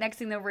weight, next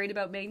thing they're worried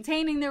about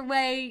maintaining their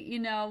weight.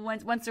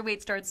 Once their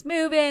weight starts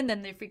moving,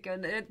 then they freak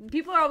out.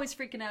 People are always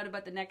freaking out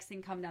about the next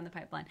thing coming down the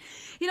pipeline.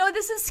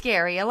 This is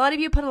scary. A lot of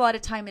you put a lot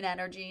of time and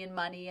energy and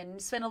money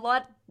and spend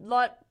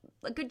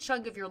a good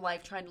chunk of your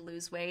life trying to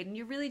lose weight, and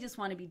you really just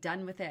want to be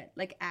done with it.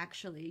 Like,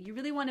 actually, you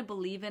really want to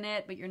believe in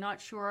it, but you're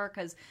not sure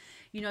because,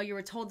 you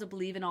were told to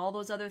believe in all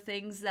those other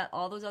things, that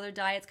all those other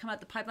diets come out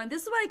the pipeline.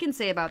 This is what I can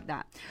say about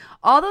that.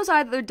 All those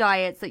other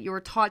diets that you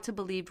were taught to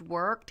believe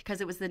worked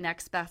because it was the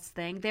next best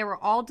thing, they were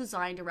all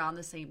designed around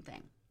the same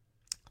thing.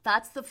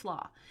 That's the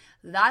flaw.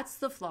 That's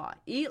the flaw.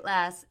 Eat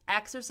less,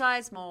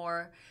 exercise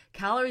more,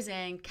 calories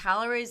in,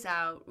 calories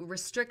out,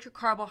 restrict your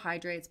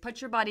carbohydrates,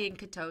 put your body in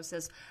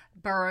ketosis,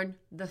 burn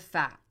the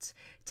fat.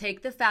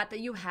 Take the fat that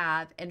you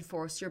have and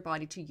force your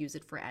body to use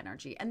it for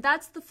energy. And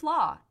that's the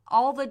flaw.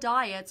 All the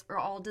diets are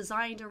all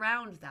designed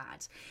around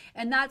that.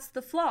 And that's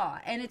the flaw.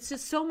 And it's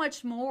just so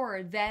much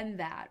more than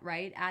that,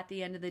 right? At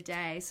the end of the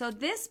day. So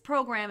this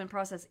program and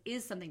process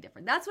is something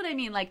different. That's what I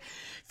mean. Like,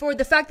 for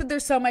the fact that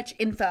there's so much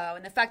info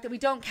and the fact that we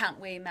don't count,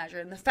 weigh, measure,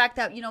 and the fact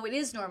that, it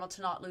is normal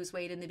to not lose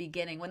weight in the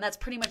beginning when that's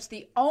pretty much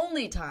the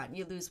only time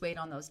you lose weight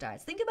on those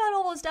diets. Think about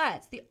all those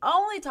diets. The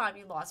only time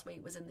you lost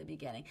weight was in the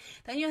beginning.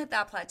 Then you hit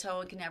that plateau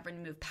and can never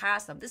move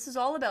past them. This is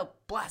all about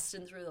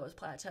blasting through those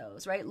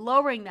plateaus, right?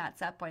 Lowering that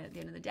set point at the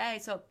end of the day.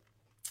 So,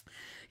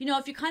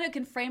 if you kind of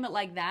can frame it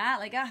like that,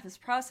 like, this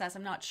process,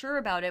 I'm not sure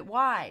about it.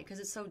 Why? Because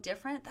it's so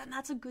different. Then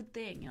that's a good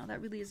thing.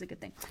 That really is a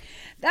good thing.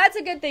 That's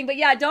a good thing. But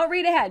yeah, don't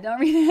read ahead. Don't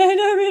read ahead.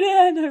 Don't read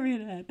ahead. Don't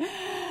read ahead.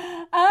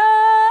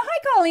 Hi,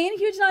 Colleen.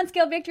 Huge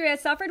non-scale victory. I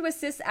suffered with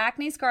cyst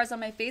acne scars on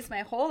my face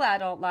my whole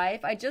adult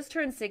life. I just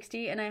turned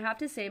 60, and I have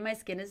to say my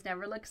skin has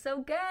never looked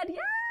so good. Yes.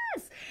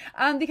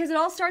 Because it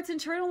all starts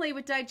internally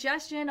with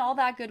digestion, all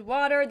that good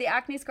water. The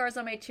acne scars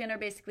on my chin are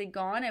basically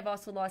gone. I've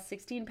also lost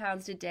 16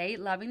 pounds to date.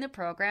 Loving the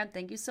program.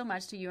 Thank you so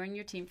much to you and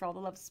your team for all the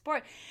love and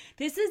support.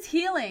 This is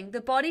healing. The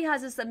body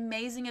has this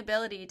amazing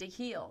ability to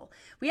heal.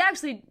 We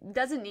actually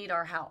doesn't need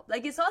our help.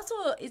 Like, it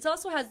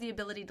also has the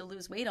ability to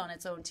lose weight on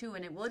its own too,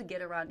 and it would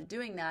get around to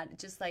doing that,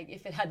 just like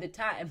if it had the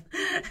time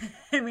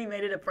and we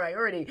made it a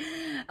priority.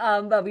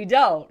 But we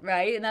don't,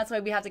 right? And that's why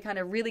we have to kind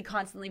of really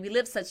constantly, we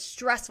live such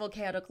stressful,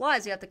 chaotic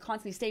lives. We have to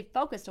constantly stay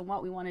focused on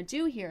what we want to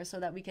do here so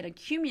that we can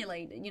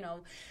accumulate,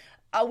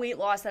 a weight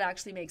loss that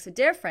actually makes a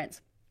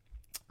difference.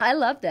 I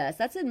love this.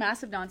 That's a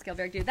massive non-scale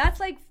victory. That's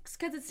like,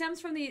 because it stems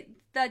from the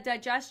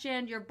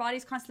digestion. Your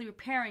body's constantly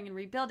repairing and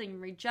rebuilding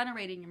and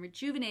regenerating and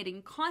rejuvenating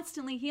and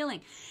constantly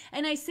healing.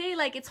 And I say,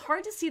 like, it's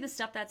hard to see the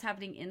stuff that's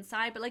happening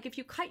inside, but like, if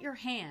you cut your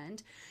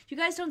hand, you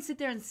guys don't sit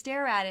there and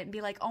stare at it and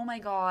be like, oh my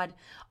God,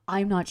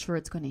 I'm not sure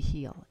it's going to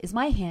heal. Is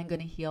my hand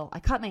going to heal?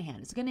 I cut my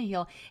hand. Is it going to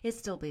heal? It's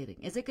still bleeding.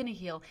 Is it going to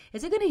heal?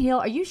 Is it going to heal?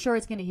 Are you sure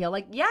it's going to heal?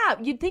 Like, yeah,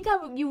 you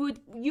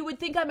would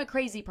think I'm a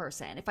crazy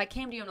person if I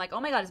came to you and like,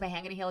 oh my God, is my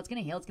hand going to heal? It's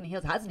going to heal. It's going to heal.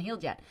 It hasn't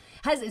healed yet.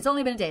 It's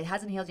only been a day. It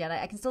hasn't healed yet.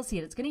 I can still see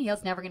it. It's going to heal.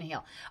 It's never going to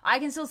heal. I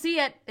can still see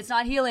it. It's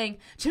not healing.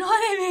 Do you know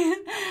what I mean?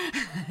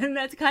 And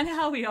that's kind of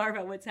how we are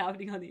about what's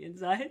happening on the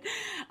inside.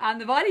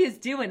 The body is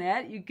doing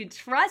it. You can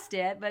trust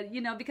it, but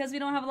because we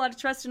don't have a lot of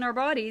trust in our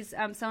bodies,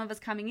 some of us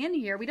coming in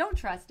here, we don't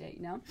trust it.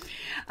 We are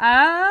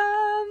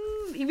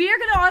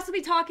going to also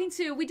be talking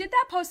to. We did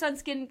that post on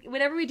skin.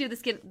 Whenever we do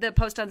the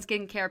post on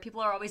skincare, people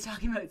are always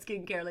talking about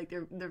skincare, like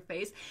their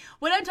face.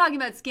 When I'm talking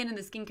about skin in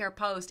the skincare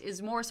post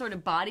is more sort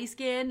of body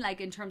skin, like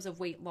in terms of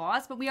weight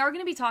loss. But we are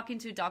going to be talking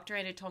to Dr.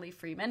 Anatoly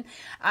Freeman.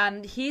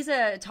 He's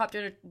a top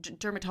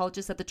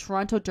dermatologist at the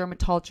Toronto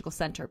Dermatological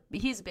Center.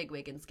 He's a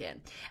bigwig in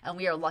skin, and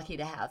we are lucky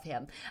to have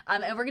him.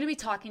 And we're going to be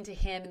talking to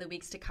him in the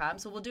weeks to come.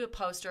 So we'll do a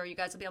poster. You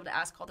guys will be able to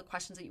ask all the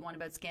questions that you want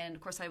about skin.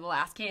 Of course, I will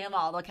ask him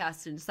all the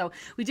questions. So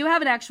we do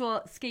have an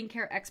actual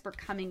skincare expert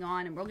coming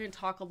on, and we're going to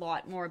talk a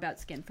lot more about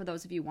skin for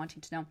those of you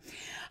wanting to know.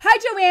 Hi,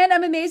 Joanne.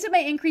 I'm amazed at my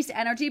increased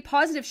energy,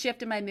 positive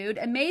shift in my mood,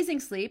 amazing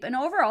sleep, and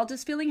overall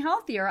just feeling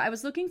healthier. I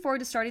was looking forward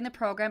to starting the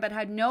program, but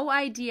had no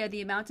idea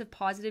the amount of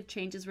positive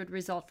changes would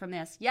result from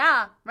this.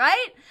 Yeah,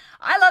 right?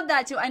 I love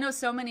that too. I know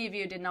so many of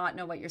you did not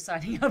know what you're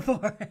signing up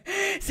for.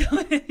 So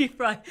you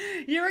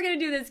were going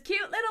to do this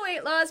cute little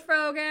weight loss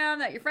program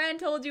that your friend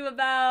told you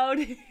about,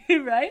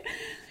 right?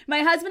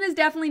 My husband has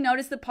definitely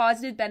noticed the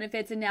positive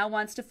benefits and now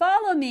wants to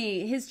follow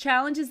me. His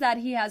challenge is that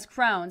he has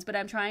Crohn's, but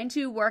I'm trying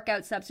to work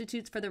out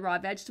substitutes for the raw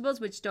vegetables,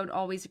 which don't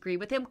always agree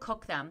with him.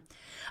 Cook them.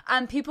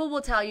 People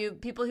will tell you,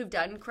 people who've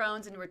done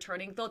Crohn's and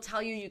returning, they'll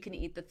tell you can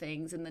eat the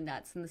things and the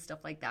nuts and the stuff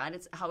like that.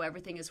 It's how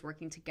everything is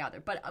working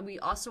together. But we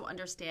also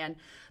understand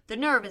the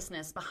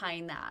nervousness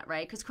behind that,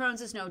 right? Because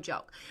Crohn's is no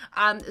joke.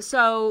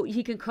 So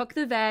he can cook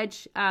the veg.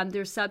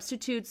 There's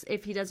substitutes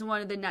if he doesn't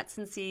want the nuts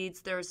and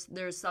seeds. There's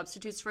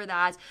substitutes for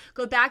that.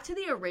 Go back to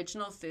the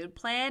original food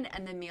plan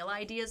and the meal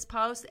ideas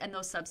post, and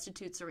those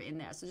substitutes are in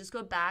there. So just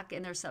go back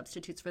and there's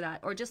substitutes for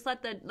that, or just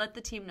let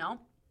the team know,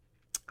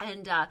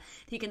 and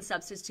he can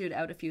substitute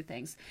out a few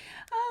things.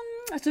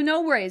 So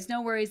no worries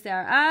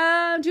there.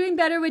 I'm doing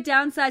better with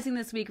downsizing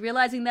this week,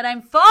 realizing that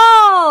I'm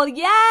full.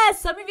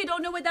 Yes, some of you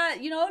don't know what that,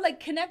 like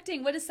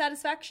connecting. What does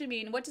satisfaction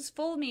mean? What does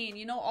full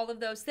mean? All of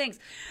those things.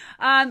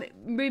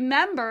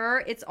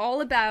 Remember, it's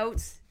all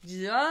about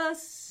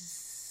just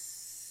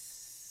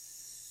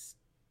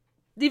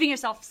leaving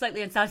yourself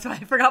slightly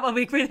unsatisfied. I forgot what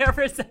week we were there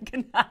for a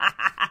second.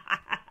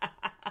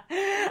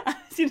 I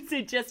was going to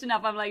say just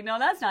enough. I'm like, no,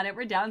 that's not it.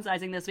 We're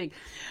downsizing this week.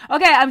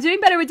 Okay, I'm doing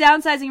better with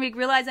downsizing week,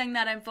 realizing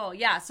that I'm full.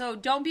 Yeah, so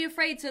don't be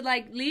afraid to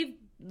leave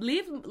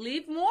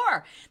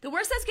more. The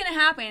worst that's going to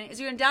happen is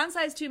you're going to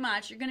downsize too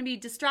much. You're going to be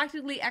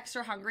distractedly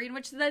extra hungry, in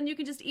which then you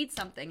can just eat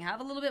something, have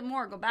a little bit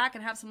more, go back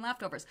and have some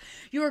leftovers.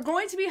 You are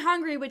going to be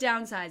hungry with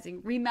downsizing.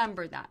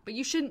 Remember that. But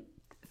you shouldn't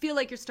feel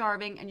like you're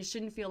starving, and you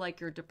shouldn't feel like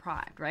you're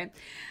deprived, right?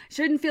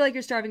 Shouldn't feel like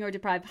you're starving or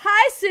deprived.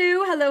 Hi,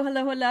 Sue. Hello.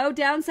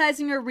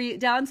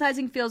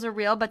 Downsizing feels are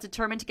real, but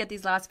determined to get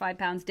these last 5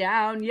 pounds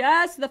down.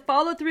 Yes, the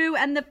follow through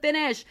and the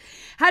finish.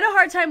 Had a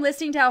hard time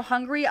listening to how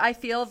hungry I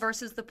feel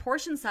versus the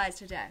portion size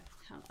today.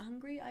 How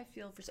hungry I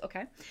feel for,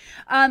 okay.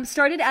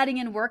 Started adding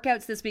in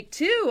workouts this week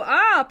too.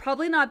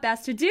 Probably not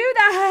best to do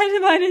that.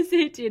 Minus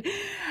 18.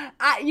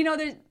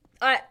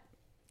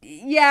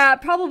 Yeah,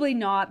 probably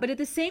not. But at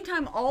the same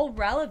time, all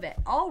relevant.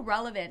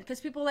 Because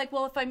people are like,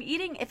 well,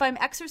 if I'm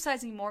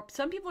exercising more,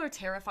 some people are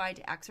terrified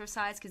to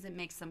exercise because it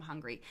makes them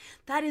hungry.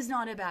 That is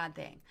not a bad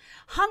thing.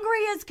 Hungry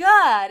is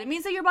good. It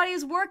means that your body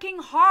is working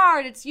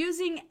hard. It's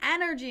using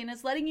energy and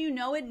it's letting you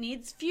know it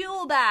needs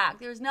fuel back.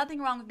 There's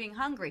nothing wrong with being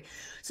hungry.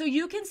 So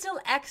you can still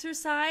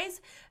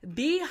exercise,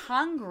 be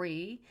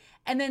hungry,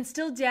 and then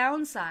still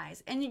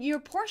downsize. And your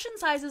portion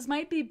sizes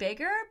might be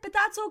bigger, but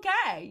that's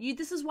okay.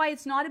 This is why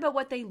it's not about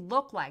what they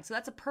look like. So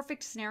that's a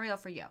perfect scenario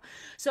for you.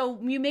 So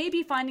you may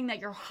be finding that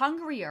you're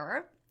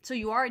hungrier, so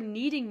you are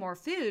needing more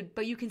food,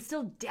 but you can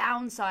still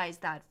downsize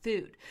that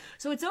food.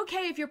 So it's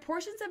okay if your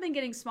portions have been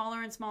getting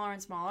smaller and smaller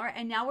and smaller,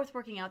 and now with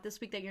working out this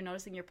week that you're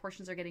noticing your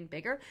portions are getting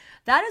bigger.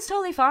 That is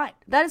totally fine.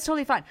 You're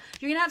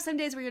going to have some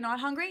days where you're not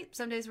hungry,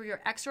 some days where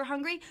you're extra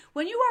hungry.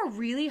 When you are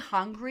really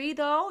hungry,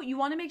 though, you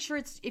want to make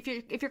sure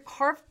if you're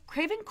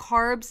craving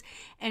carbs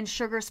and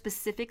sugar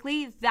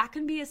specifically, that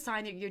can be a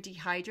sign that you're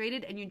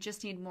dehydrated and you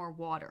just need more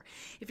water.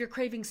 If you're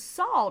craving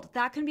salt,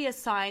 that can be a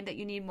sign that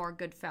you need more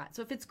good fat.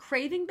 So if it's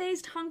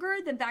craving-based hunger,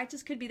 then that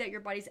just could be that your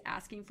body's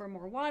asking for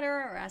more water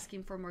or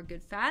asking for more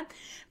good fat.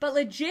 But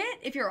legit,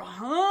 if you're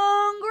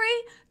hungry,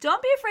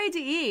 don't be afraid to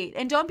eat,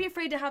 and don't be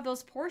afraid to have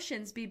those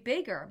portions be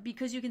bigger,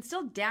 because you can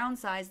still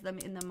downsize them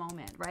in the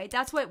moment, right?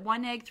 That's what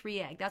 1 egg,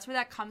 3 egg, that's where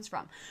that comes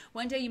from.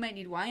 One day you might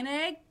need 1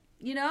 egg,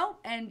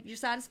 and you're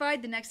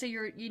satisfied. The next day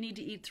you need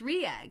to eat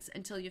 3 eggs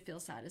until you feel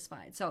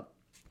satisfied. So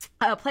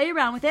play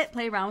around with it.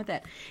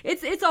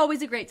 It's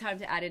always a great time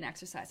to add in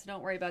exercise, so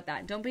don't worry about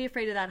that. Don't be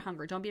afraid of that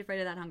hunger.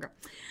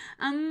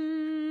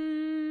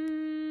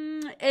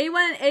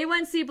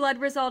 A1C blood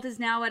result is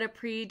now at a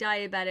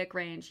pre-diabetic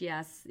range.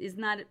 Yes. Isn't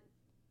that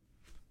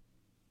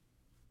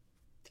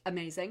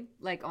amazing?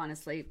 Like,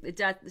 honestly,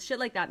 shit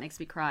like that makes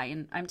me cry,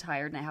 and I'm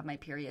tired and I have my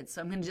period,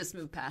 so I'm going to just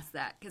move past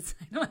that because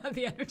I don't have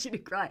the energy to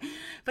cry.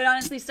 But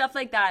honestly, stuff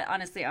like that,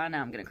 honestly, oh no,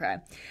 I'm going to cry.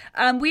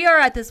 We are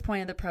at this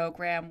point in the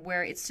program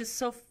where it's just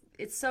so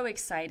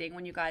exciting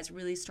when you guys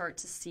really start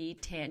to see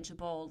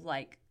tangible,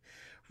 like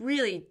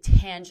really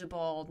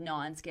tangible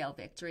non-scale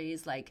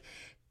victories, like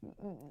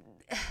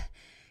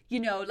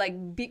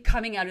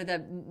getting out of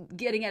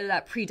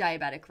that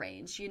pre-diabetic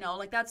range,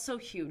 like that's so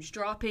huge.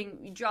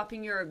 Dropping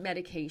your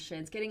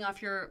medications, getting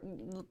off your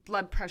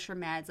blood pressure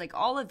meds, like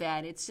all of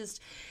that. It's just,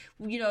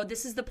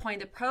 this is the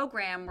point of the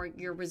program where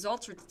your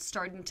results are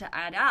starting to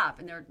add up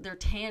and they're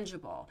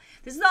tangible.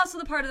 This is also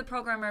the part of the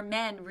program where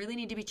men really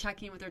need to be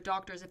checking in with their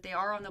doctors if they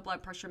are on the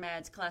blood pressure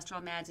meds,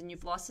 cholesterol meds, and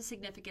you've lost a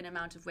significant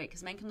amount of weight,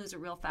 because men can lose it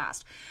real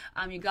fast.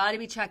 You got to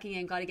be checking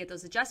in, got to get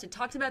those adjusted.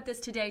 Talked about this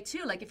today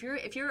too. Like if you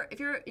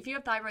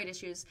have thyroid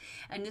issues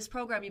and this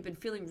program you've been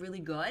feeling really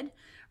good,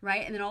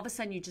 right? And then all of a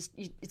sudden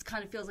it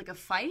kind of feels like a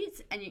fight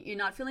and you're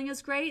not feeling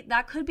as great.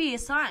 That could be a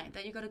sign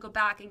that you got to go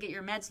back and get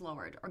your meds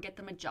lowered or get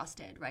them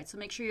adjusted, right? So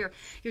make sure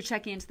you're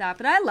checking into that.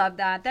 But I love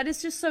that. That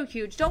is just so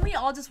huge. Don't we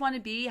all just want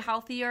to be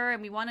healthier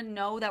and we want to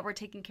know that we're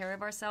taking care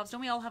of ourselves?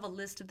 Don't we all have a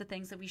list of the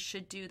things that we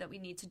should do, that we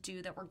need to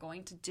do, that we're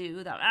going to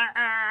do,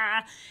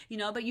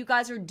 but you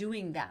guys are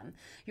doing them.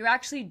 You're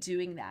actually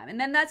doing them. And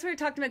then that's where you're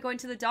talking about going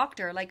to the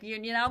doctor. Like you're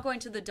now going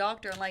to the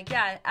doctor and like,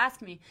 yeah,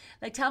 ask me.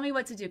 Like, tell me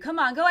what to do. Come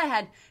on, go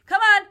ahead.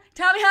 Come on.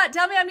 Tell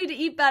me I need to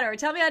eat better.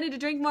 Tell me I need to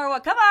drink more.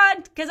 What? Come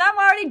on, because I'm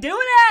already doing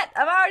it.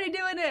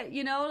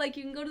 Like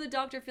you can go to the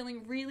doctor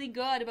feeling really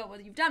good about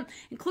what you've done,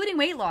 including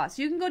weight loss.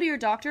 You can go to your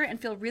doctor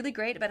and feel really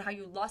great about how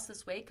you lost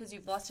this weight because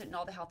you've lost it in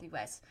all the healthy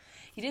ways.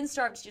 You didn't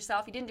starve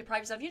yourself. You didn't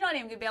deprive yourself. You're not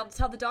even going to be able to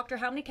tell the doctor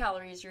how many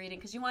calories you're eating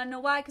because you want to know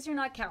why, because you're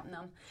not counting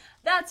them.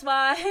 That's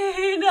why,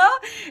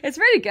 It's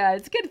pretty good.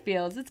 It's good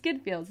feels.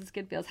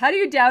 How do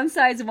you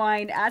downsize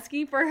wine?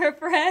 Asking for a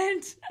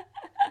friend?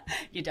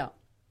 You don't.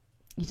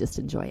 You just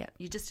enjoy it.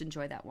 You just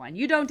enjoy that wine.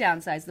 You don't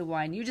downsize the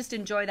wine. You just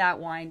enjoy that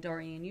wine,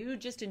 Doreen. You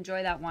just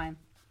enjoy that wine.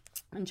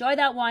 Enjoy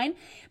that wine,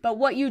 but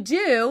what you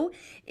do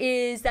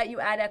is that you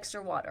add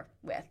extra water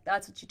with.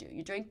 That's what you do.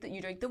 You drink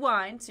the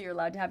wine, so you're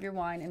allowed to have your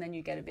wine, and then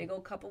you get a big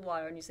old cup of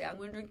water, and you say, I'm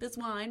going to drink this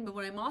wine, but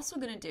what I'm also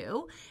going to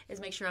do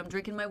is make sure I'm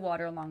drinking my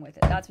water along with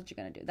it. That's what you're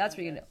going to do. That's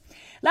what you're going to do.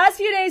 Last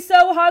few days,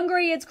 so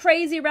hungry. It's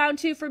crazy. Round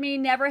 2 for me.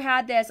 Never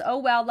had this. Oh,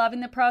 well,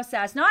 loving the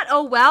process. Not,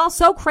 oh, well,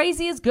 so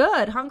crazy is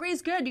good. Hungry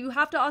is good. You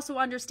have to also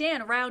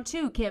understand, round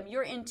 2, Kim,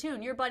 you're in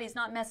tune. Your body's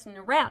not messing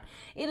around.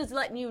 It is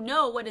letting you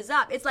know what is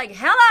up. It's like,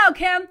 hello,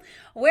 Kim.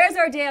 Where's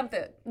our damn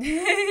food?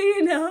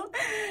 You know?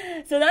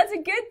 So that's a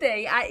good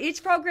thing.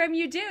 Each program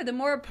you do, the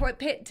more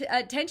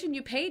attention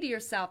you pay to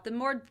yourself, the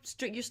more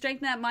you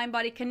strengthen that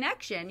mind-body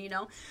connection, you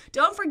know?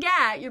 Don't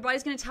forget, your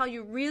body's going to tell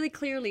you really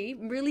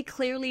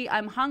clearly,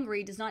 I'm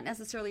hungry does not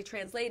necessarily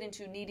translate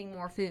into needing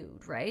more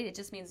food, right? It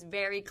just means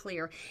very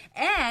clear.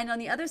 And on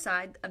the other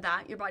side of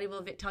that, your body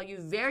will tell you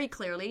very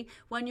clearly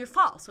when you're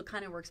full. So it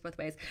kind of works both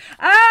ways.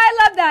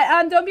 I love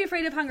that. Don't be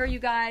afraid of hunger, you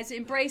guys.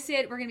 Embrace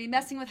it. We're going to be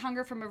messing with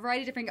hunger from a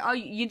variety of different... Oh,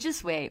 you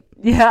just wait.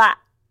 Yeah.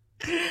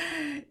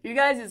 You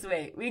guys just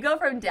wait. We go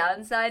from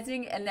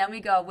downsizing, and then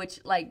we go,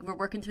 we're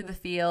working through the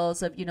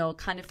feels of,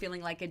 kind of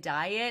feeling like a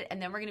diet,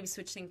 and then we're going to be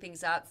switching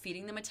things up,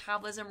 feeding the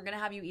metabolism. We're going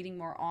to have you eating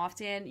more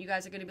often. You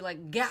guys are going to be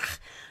like, gah,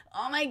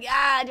 oh my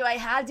God, do I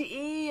have to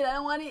eat? I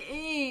don't want to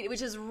eat,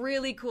 which is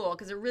really cool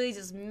because it really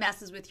just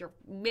messes with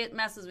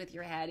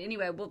your head.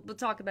 Anyway, we'll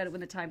talk about it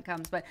when the time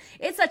comes, but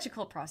it's such a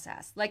cool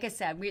process. Like I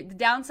said, the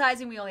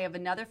downsizing, we only have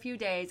another few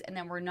days, and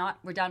then we're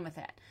done with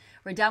it.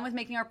 We're done with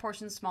making our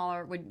portions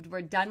smaller.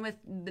 We're done with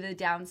the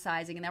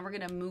downsizing, and then we're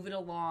going to move it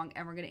along,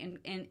 and we're going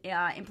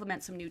to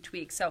implement some new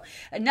tweaks. So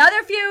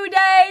another few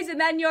days, and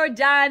then you're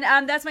done.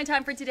 That's my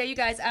time for today, you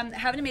guys.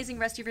 Have an amazing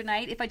rest of your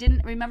night. If I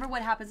didn't remember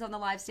what happens on the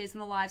live, stays on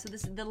the live. So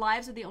the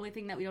lives are the only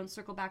thing that we don't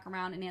circle back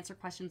around and answer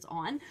questions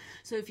on.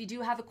 So if you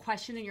do have a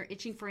question and you're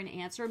itching for an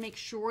answer, make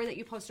sure that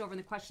you post it over in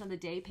the question of the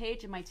day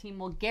page, and my team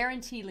will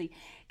guaranteely,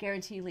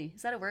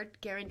 is that a word?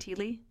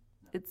 Guaranteely?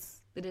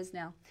 It is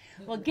now.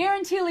 Well,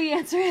 guaranteely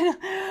answer it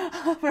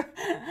over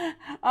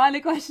on the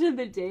question of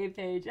the day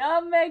page.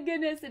 Oh my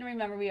goodness. And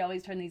remember, we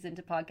always turn these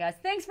into podcasts.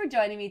 Thanks for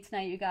joining me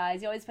tonight, you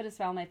guys. You always put a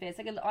smile on my face.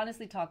 I could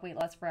honestly talk weight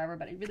loss forever,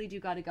 but I really do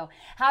got to go.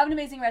 Have an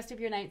amazing rest of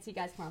your night. See you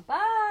guys tomorrow.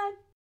 Bye.